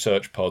majors and the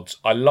research pods.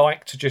 I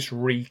like to just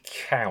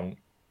recount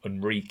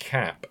and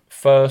recap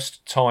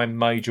first-time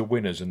major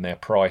winners and their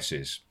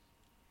prices.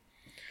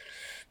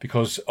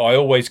 Because I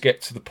always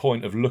get to the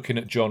point of looking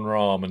at Jon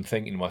Rahm and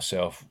thinking to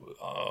myself,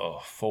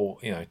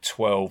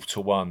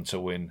 12-1 to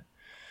win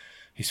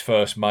his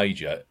first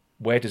major.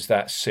 Where does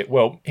that sit?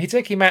 Well,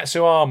 Hideki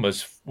Matsuyama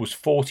was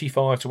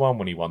 45-1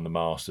 when he won the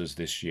Masters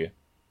this year.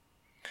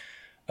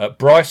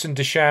 Bryson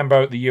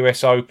DeChambeau at the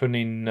US Open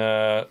in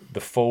the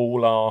fall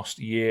last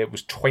year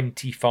was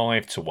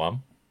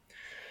 25-1.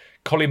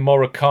 Colin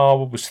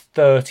Morikawa was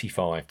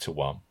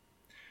 35-1.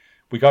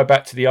 We go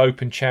back to the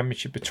Open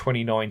Championship of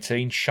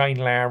 2019. Shane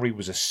Lowry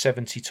was a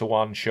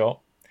 70-1 shot.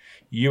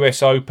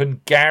 US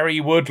Open, Gary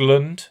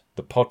Woodland,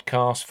 the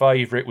podcast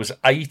favourite, was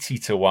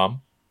 80-1.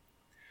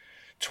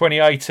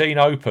 2018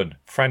 Open,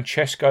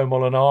 Francesco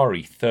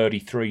Molinari,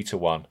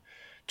 33-1.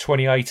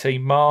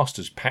 2018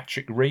 Masters,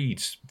 Patrick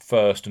Reed's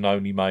first and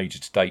only major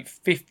to date,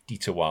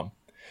 50-1.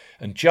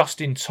 And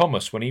Justin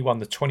Thomas, when he won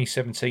the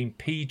 2017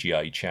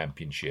 PGA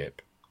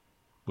Championship,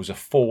 was a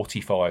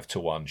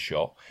 45-1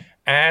 shot,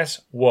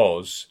 as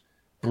was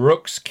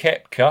Brooks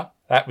Koepka,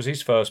 that was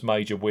his first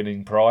major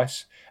winning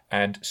price,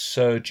 and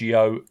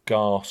Sergio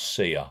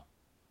Garcia.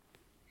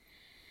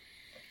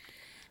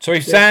 So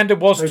if Xander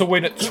was to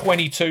win at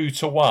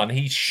 22-1,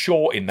 he's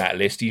short in that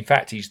list. In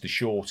fact, he's the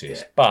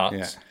shortest.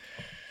 But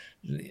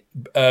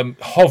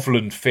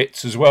Hovland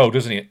fits as well,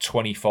 doesn't he, at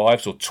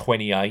 25s or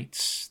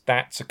 28s?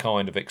 That's a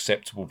kind of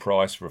acceptable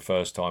price for a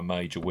first-time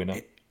major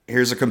winner.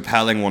 Here's a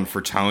compelling one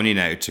for Tony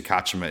now to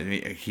catch him.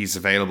 He's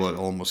available at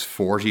almost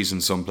 40s in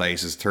some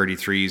places,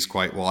 33s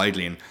quite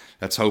widely, and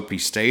let's hope he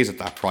stays at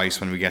that price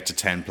when we get to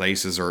 10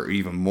 places or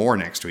even more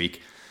next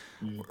week.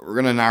 We're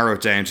going to narrow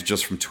it down to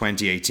just from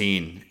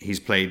 2018. He's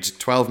played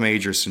 12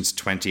 majors since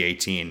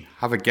 2018.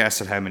 Have a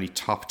guess at how many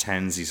top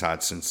 10s he's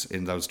had since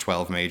in those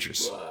 12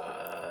 majors.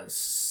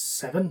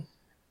 7.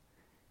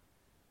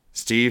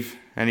 Steve,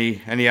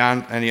 any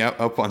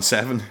up on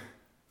 7?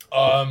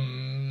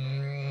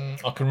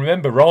 I can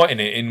remember writing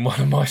it in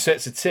one of my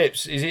sets of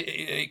tips. Is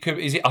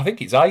it? I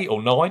think it's 8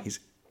 or 9.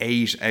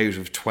 8 out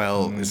of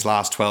 12, his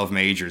last 12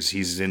 majors,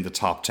 he's in the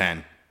top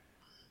 10.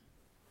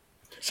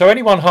 So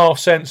anyone half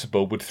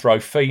sensible would throw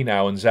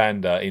Finau and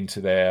Xander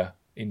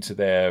into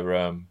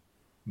their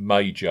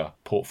major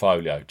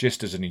portfolio,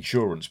 just as an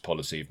insurance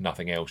policy, if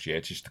nothing else,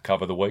 just to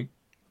cover the week.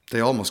 They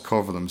almost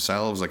cover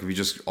themselves. Like if you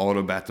just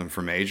auto bet them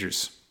for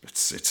majors,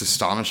 it's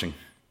astonishing.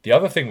 The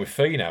other thing with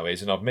Finau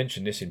is, and I've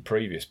mentioned this in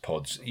previous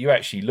pods, you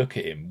actually look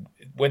at him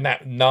when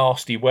that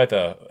nasty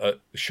weather at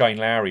Shane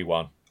Lowry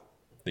won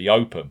the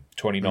Open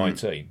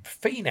 2019.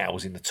 Finau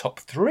was in the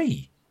top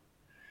 3.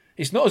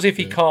 It's not as if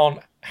he can't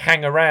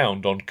hang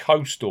around on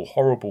coastal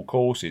horrible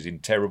courses in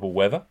terrible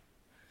weather.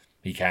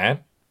 He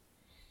can.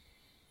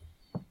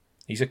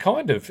 He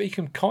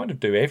can kind of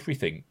do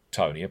everything,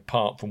 Tony,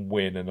 apart from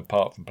win and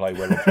apart from play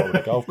well on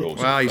Florida golf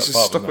courses. Well, he's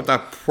just stuck with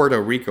that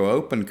Puerto Rico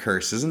Open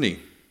curse, isn't he?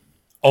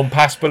 On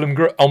Paspalum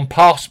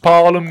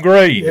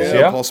greens,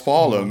 yeah?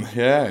 Paspalum,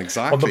 yeah,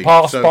 exactly. On the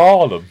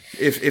Paspalum. So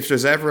if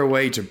there's ever a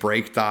way to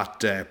break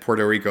that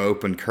Puerto Rico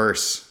Open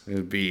curse, it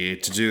would be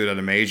to do it at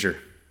a major.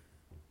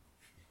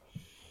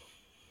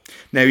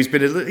 Now, he's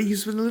been a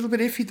little bit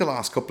iffy the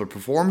last couple of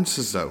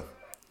performances, though.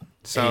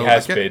 So he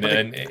has been,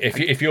 and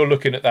if you're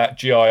looking at that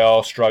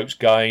GIR strokes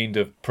gained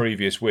of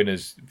previous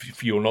winners,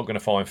 you're not going to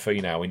find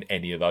Finau in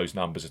any of those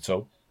numbers at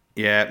all.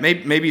 Yeah,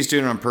 maybe he's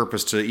doing it on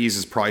purpose to ease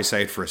his price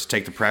out for us,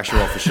 take the pressure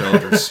off his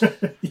shoulders.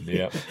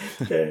 Yeah.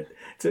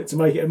 To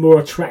make it a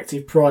more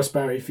attractive price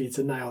barrier for you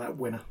to nail that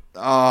winner.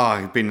 Oh,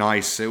 it'd be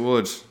nice. It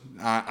would.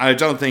 I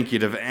don't think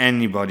you'd have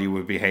anybody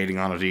would be hating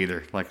on it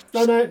either. Like,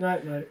 no.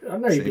 I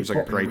know you'd be seems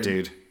like a great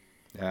dude.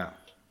 Yeah.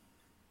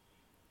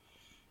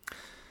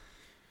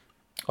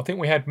 I think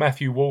we had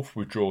Matthew Wolff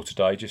withdraw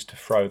today, just to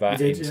throw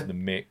that into the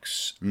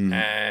mix.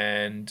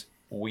 And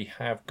we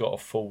have got a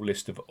full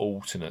list of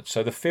alternates.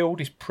 So the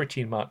field is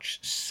pretty much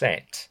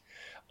set,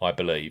 I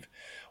believe.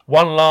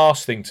 One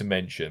last thing to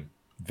mention.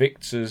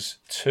 Victor's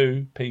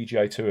 2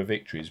 PGA Tour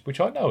victories, which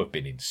I know have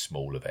been in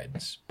small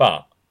events,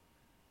 but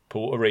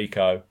Puerto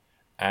Rico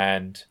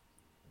and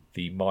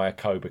the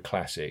Mayakoba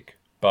Classic,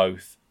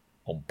 both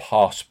on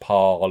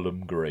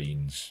Paspalum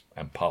greens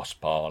and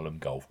Paspalum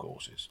golf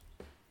courses.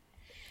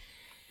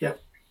 Yep.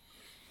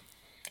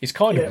 It's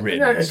kind of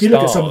written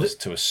stars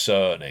to a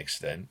certain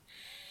extent.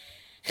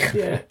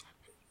 Yeah.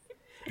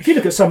 If you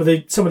look at some of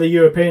the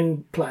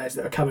European players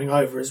that are coming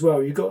over as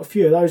well, you've got a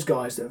few of those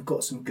guys that have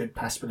got some good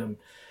Paspalum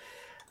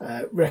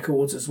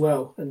records as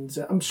well, and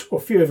I'm sure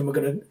a few of them are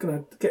going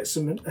to get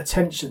some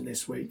attention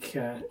this week.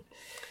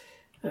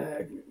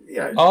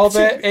 Are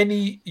there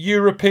any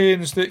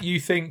Europeans that you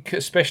think,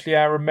 especially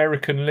our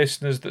American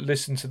listeners that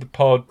listen to the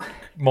pod,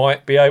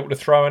 might be able to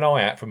throw an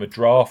eye at from a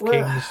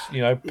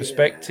DraftKings,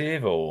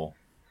 perspective? Or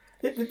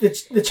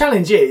the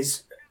challenge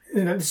is,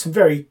 there's some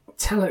very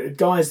talented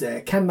guys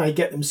there. Can they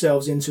get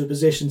themselves into a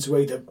position to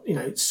either,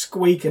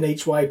 squeak an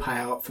each way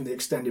payout from the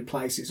extended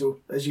places, or,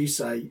 as you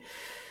say,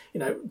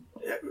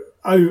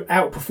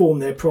 outperform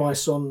their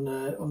price on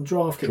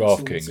DraftKings?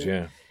 DraftKings,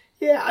 yeah.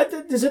 Yeah,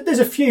 there's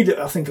a few that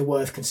I think are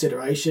worth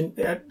consideration.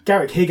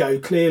 Garrick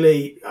Higgo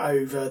clearly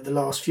over the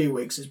last few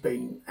weeks has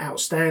been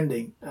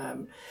outstanding.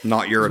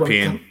 Not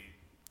European.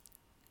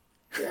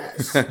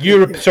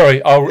 Europe.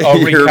 Sorry, I'll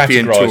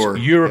European recategorise. Tour.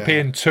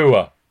 European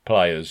Tour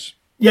players.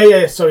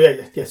 Yeah. Sorry,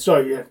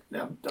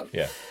 yeah.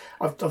 Yeah.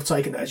 I've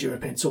taken that as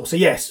European Tour. So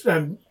yes,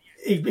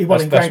 he won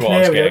in Gran Canaria. That's what I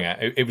was getting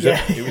at.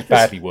 It was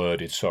badly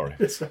worded. Sorry.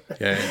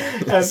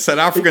 Yeah. South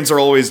Africans are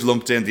always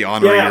lumped in the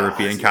honorary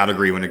European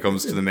category when it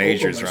comes to the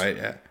majors, almost, right?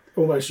 Yeah.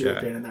 Almost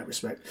European in that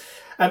respect.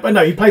 But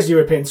no, he plays the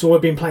European Tour.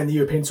 I've been playing the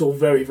European Tour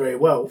very, very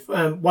well.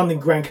 Won in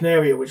Gran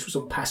Canaria, which was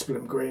on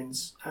Paspalum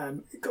greens.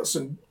 Got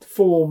some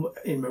form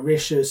in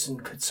Mauritius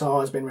and Qatar.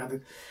 Has been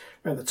around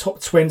the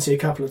top 20 a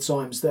couple of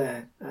times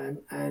there.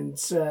 And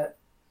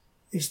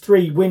he's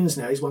 3 wins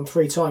now. He's won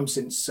 3 times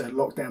since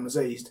lockdown was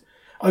eased.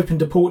 Opened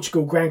to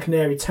Portugal, Gran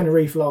Canaria,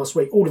 Tenerife last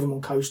week, all of them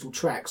on coastal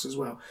tracks as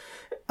well.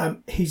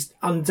 He's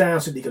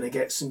undoubtedly going to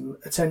get some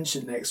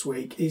attention next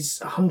week. He's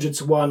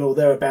 100-1 or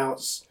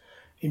thereabouts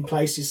in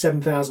places,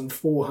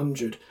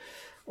 7,400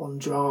 on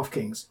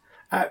DraftKings.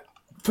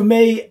 For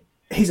me,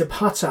 he's a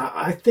putter.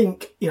 I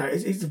think,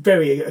 he's a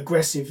very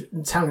aggressive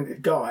and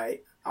talented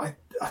guy. I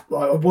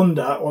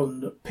wonder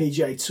on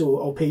PGA Tour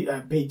or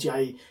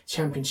PGA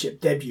Championship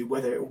debut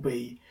whether it will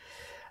be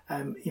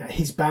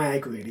his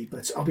bag really,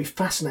 but I'll be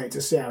fascinated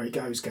to see how he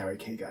goes, Garrick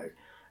Higgo.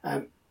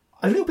 A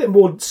little bit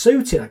more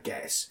suited, I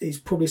guess, is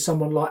probably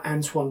someone like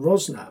Antoine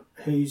Rosner,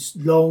 who's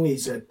long,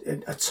 he's a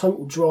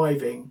total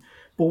driving,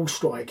 ball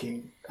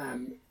striking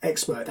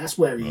expert. That's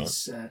where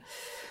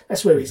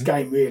his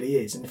game really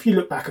is. And if you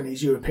look back on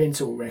his European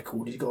Tour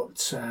record, he's got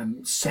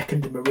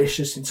second in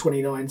Mauritius in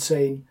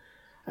 2019.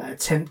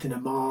 10th in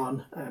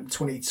Oman,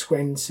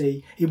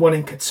 2020. He won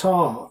in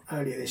Qatar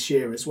earlier this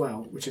year as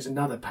well, which is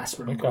another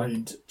Paspalum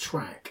greened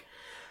track.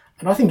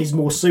 And I think he's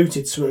more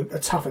suited to a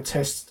tougher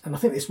test, and I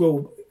think this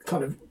will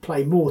kind of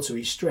play more to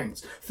his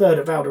strengths. Third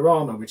at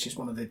Valderrama, which is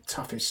one of the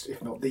toughest,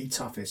 if not the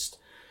toughest,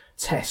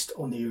 test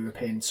on the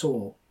European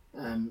Tour.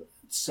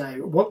 So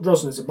what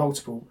Rosner's a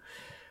multiple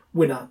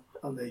winner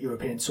on the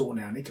European Tour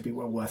now, and it could be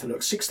well worth a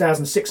look.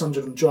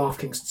 6,600 on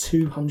DraftKings,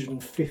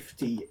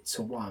 250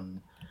 to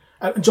 1.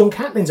 John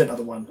Catlin's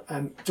another one.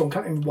 John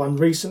Catlin won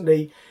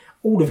recently.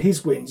 All of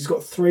his wins, he's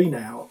got 3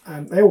 now.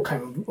 They all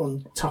came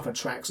on tougher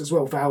tracks as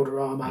well.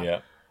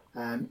 Valderrama,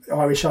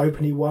 Irish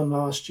Open he won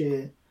last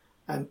year,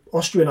 and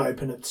Austrian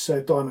Open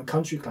at Diamond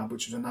Country Club,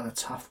 which was another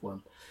tough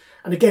one.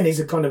 And again, he's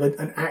a kind of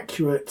an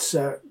accurate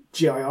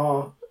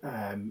GIR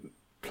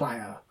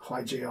player,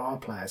 high GIR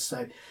player.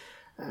 So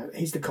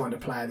he's the kind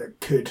of player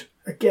that could,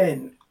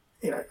 again,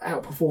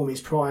 outperform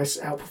his price,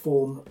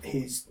 outperform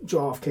his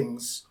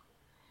DraftKings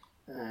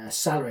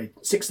salary,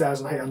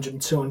 6,800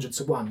 and 200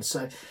 to 1.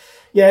 So,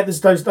 yeah,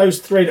 there's those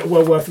 3 that are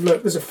well worth a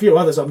look. There's a few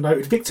others I've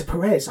noted. Victor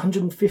Perez,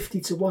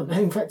 150 to 1.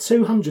 In fact,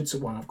 200 to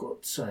 1 I've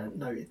got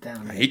noted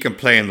down. He can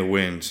play in the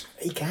wind.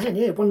 He can,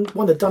 yeah. Won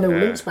the Dunhill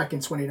Links back in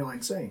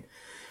 2019.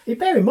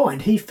 Bear in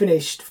mind, he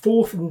finished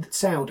 4th in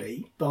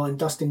Saudi behind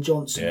Dustin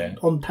Johnson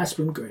on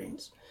Paspalum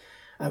Greens.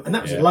 And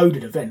that was a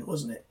loaded event,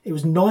 wasn't it? He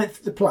was 9th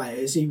at the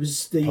Players. He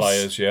was the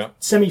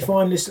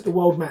semi-finalist at the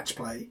World Match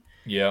Play.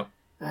 Yeah.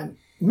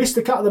 Missed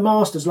the cut of the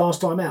Masters last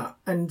time out,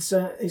 and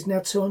is now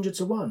 200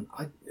 to 1.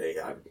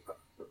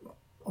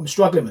 I'm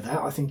struggling with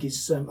that. I think he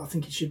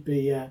should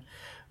be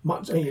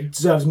he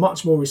deserves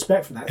much more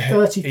respect for that.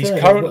 30.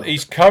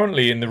 He's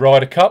currently in the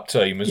Ryder Cup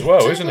team as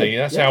well, isn't he?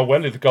 That's how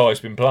well the guy's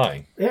been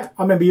playing. Yeah,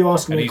 I remember you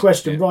asking me a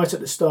question right at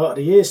the start of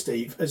the year,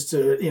 Steve, as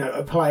to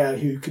a player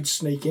who could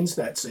sneak into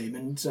that team,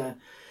 and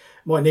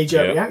my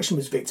knee-jerk reaction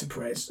was Victor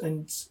Perez.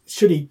 And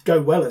should he go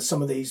well at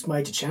some of these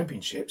major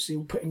championships,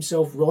 he'll put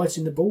himself right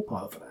in the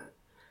ballpark for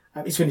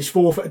that. He's finished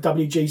 4th at a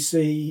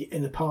WGC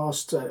in the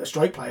past, a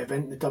stroke play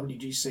event, the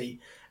WGC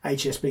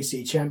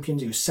HSBC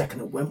Champions. He was 2nd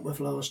at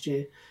Wentworth last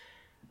year.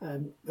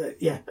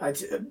 But yeah,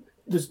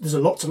 there's a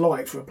lot to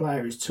like for a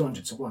player who's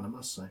 200 to 1, I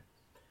must say.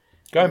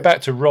 Going back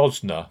to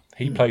Rosner,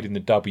 he played in the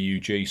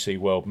WGC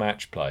World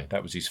Match Play.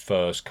 That was his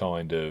first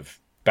kind of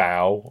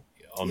bow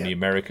on the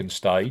American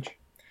stage.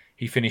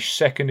 He finished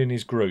 2nd in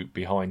his group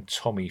behind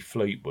Tommy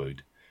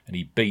Fleetwood, and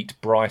he beat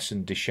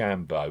Bryson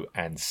DeChambeau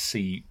and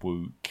Si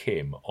Woo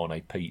Kim on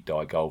a Pete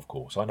Dye golf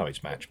course. I know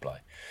it's match play,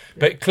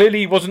 but clearly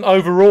he wasn't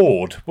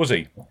overawed, was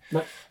he?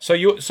 No. So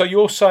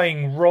you're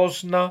saying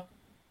Rosner,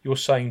 you're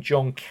saying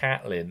John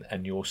Catlin,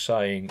 and you're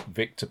saying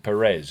Victor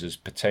Perez as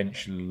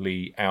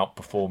potentially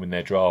outperforming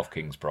their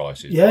DraftKings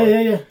prices. Yeah.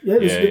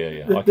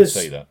 I can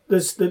see that.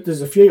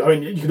 There's a few. I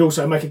mean, you could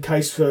also make a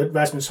case for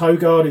Rasmus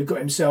Højgaard, who got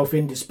himself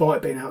in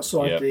despite being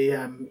outside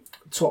the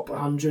top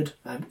 100.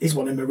 He's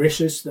won in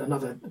Mauritius,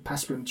 another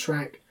Paspalum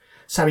track.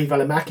 Sami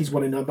Välimäki's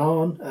won in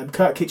Oman.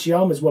 Kurt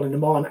Kitayama's won in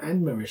Oman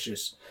and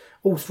Mauritius.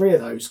 All 3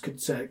 of those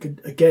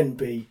could again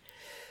be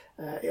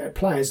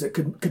players that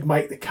could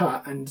make the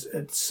cut, and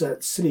at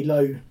silly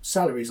low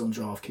salaries on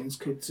DraftKings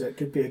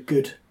could be a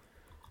good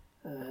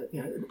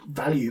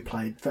value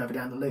played further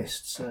down the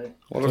list. So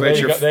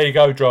there you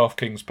go,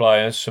 DraftKings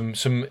players.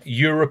 Some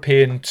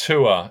European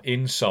Tour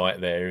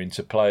insight there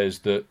into players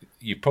that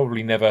you've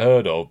probably never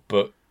heard of,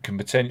 but can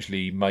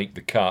potentially make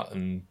the cut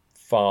and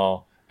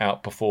far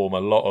outperform a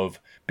lot of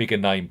bigger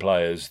name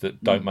players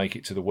that don't make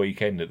it to the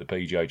weekend at the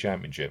PGA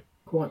Championship.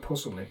 Quite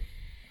possibly.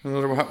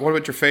 What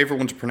about your favourite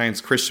one to pronounce,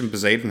 Christian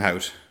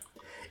Bezuidenhout?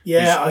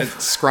 Yeah, he's a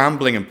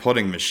scrambling and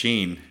putting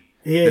machine.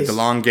 He is. The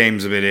long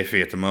game's a bit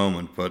iffy at the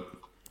moment, but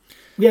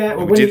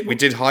we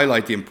did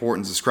highlight the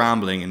importance of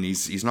scrambling, and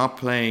he's not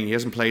playing. He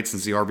hasn't played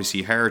since the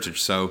RBC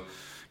Heritage, so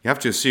you have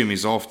to assume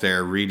he's off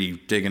there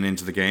really digging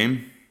into the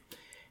game.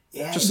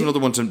 Yeah, just another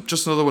one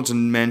to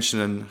mention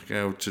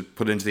and to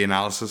put into the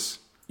analysis.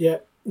 Yeah,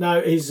 no,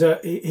 he's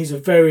a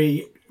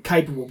very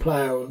capable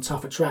player on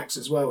tougher tracks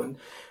as well, and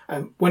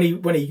when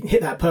he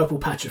hit that purple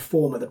patch of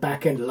form at the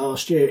back end of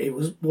last year, it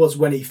was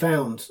when he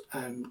found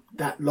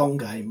that long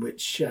game,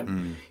 which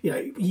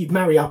you'd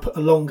marry up a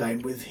long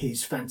game with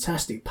his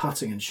fantastic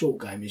putting and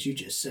short game, as you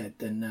just said,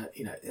 then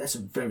that's a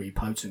very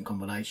potent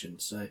combination.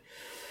 So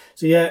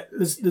yeah,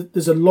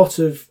 there's a lot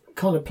of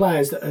kind of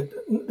players that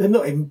they're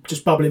not even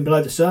just bubbling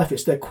below the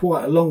surface. They're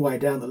quite a long way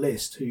down the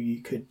list who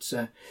you could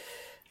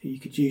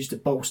use to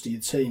bolster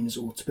your teams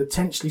or to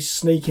potentially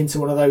sneak into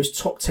one of those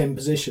top 10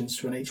 positions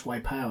for an each-way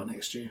payout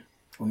next year,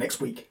 or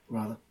next week,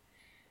 rather.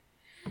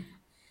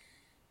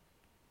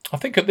 I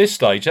think at this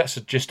stage, that's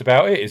just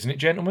about it, isn't it,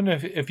 gentlemen?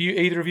 Have you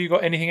either of you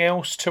got anything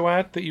else to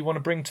add that you want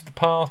to bring to the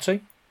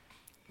party?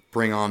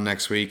 Bring on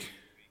next week.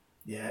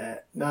 Yeah,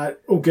 no,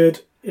 all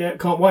good. Yeah,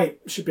 can't wait.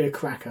 Should be a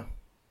cracker.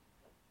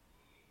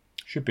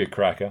 Should be a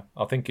cracker.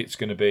 I think it's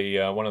going to be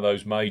one of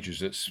those majors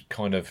that's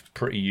kind of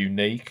pretty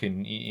unique,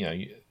 and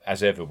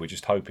as ever, we're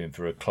just hoping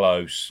for a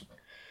close,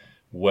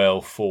 well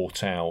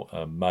thought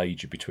out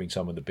major between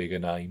some of the bigger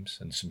names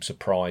and some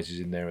surprises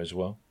in there as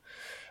well.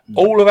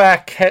 All of our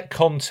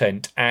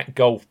content at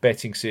Golf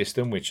Betting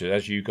System, which,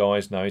 as you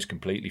guys know, is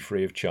completely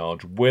free of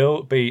charge,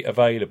 will be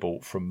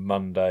available from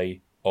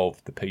Monday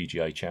of the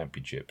PGA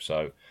Championship.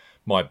 So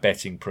my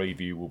betting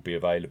preview will be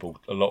available.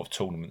 A lot of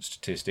tournament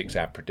statistics,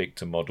 our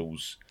predictor model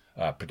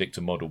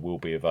will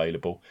be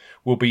available.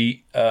 We'll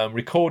be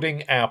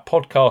recording our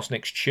podcast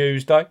next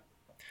Tuesday.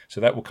 So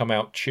that will come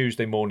out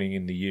Tuesday morning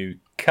in the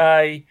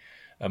UK,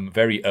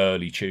 very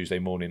early Tuesday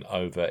morning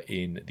over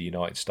in the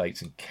United States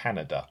and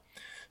Canada.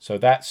 So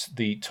that's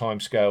the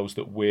timescales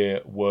that we're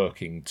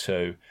working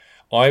to.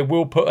 I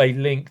will put a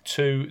link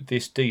to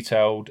this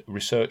detailed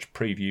research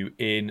preview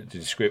in the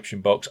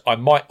description box. I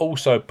might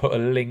also put a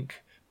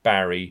link,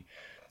 Barry,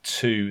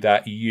 to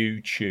that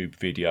YouTube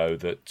video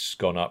that's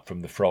gone up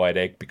from the Fried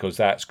Egg, because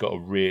that's got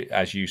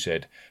as you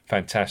said,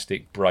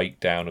 fantastic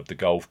breakdown of the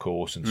golf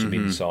course and some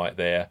insight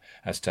there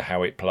as to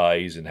how it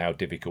plays and how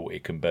difficult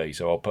it can be.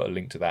 So I'll put a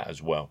link to that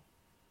as well.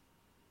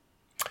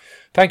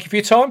 Thank you for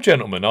your time,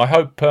 gentlemen. I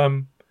hope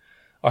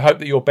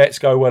that your bets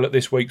go well at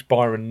this week's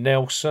Byron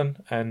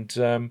Nelson,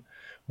 and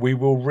we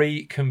will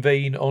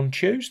reconvene on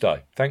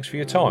Tuesday. Thanks for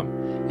your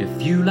time.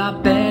 If you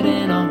like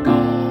betting on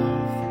golf,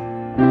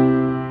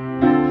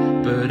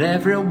 but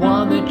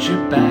everyone that you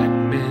back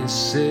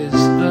misses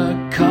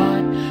the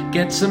cut,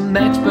 get some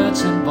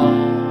experts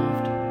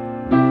involved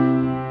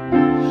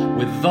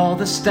with all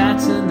the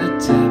stats and the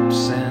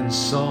tips and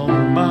so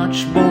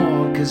much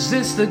more, 'cause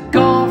it's the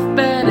golf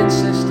betting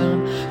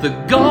system, the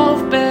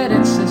golf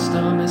betting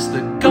system, it's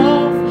the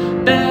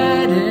golf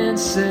betting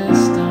system.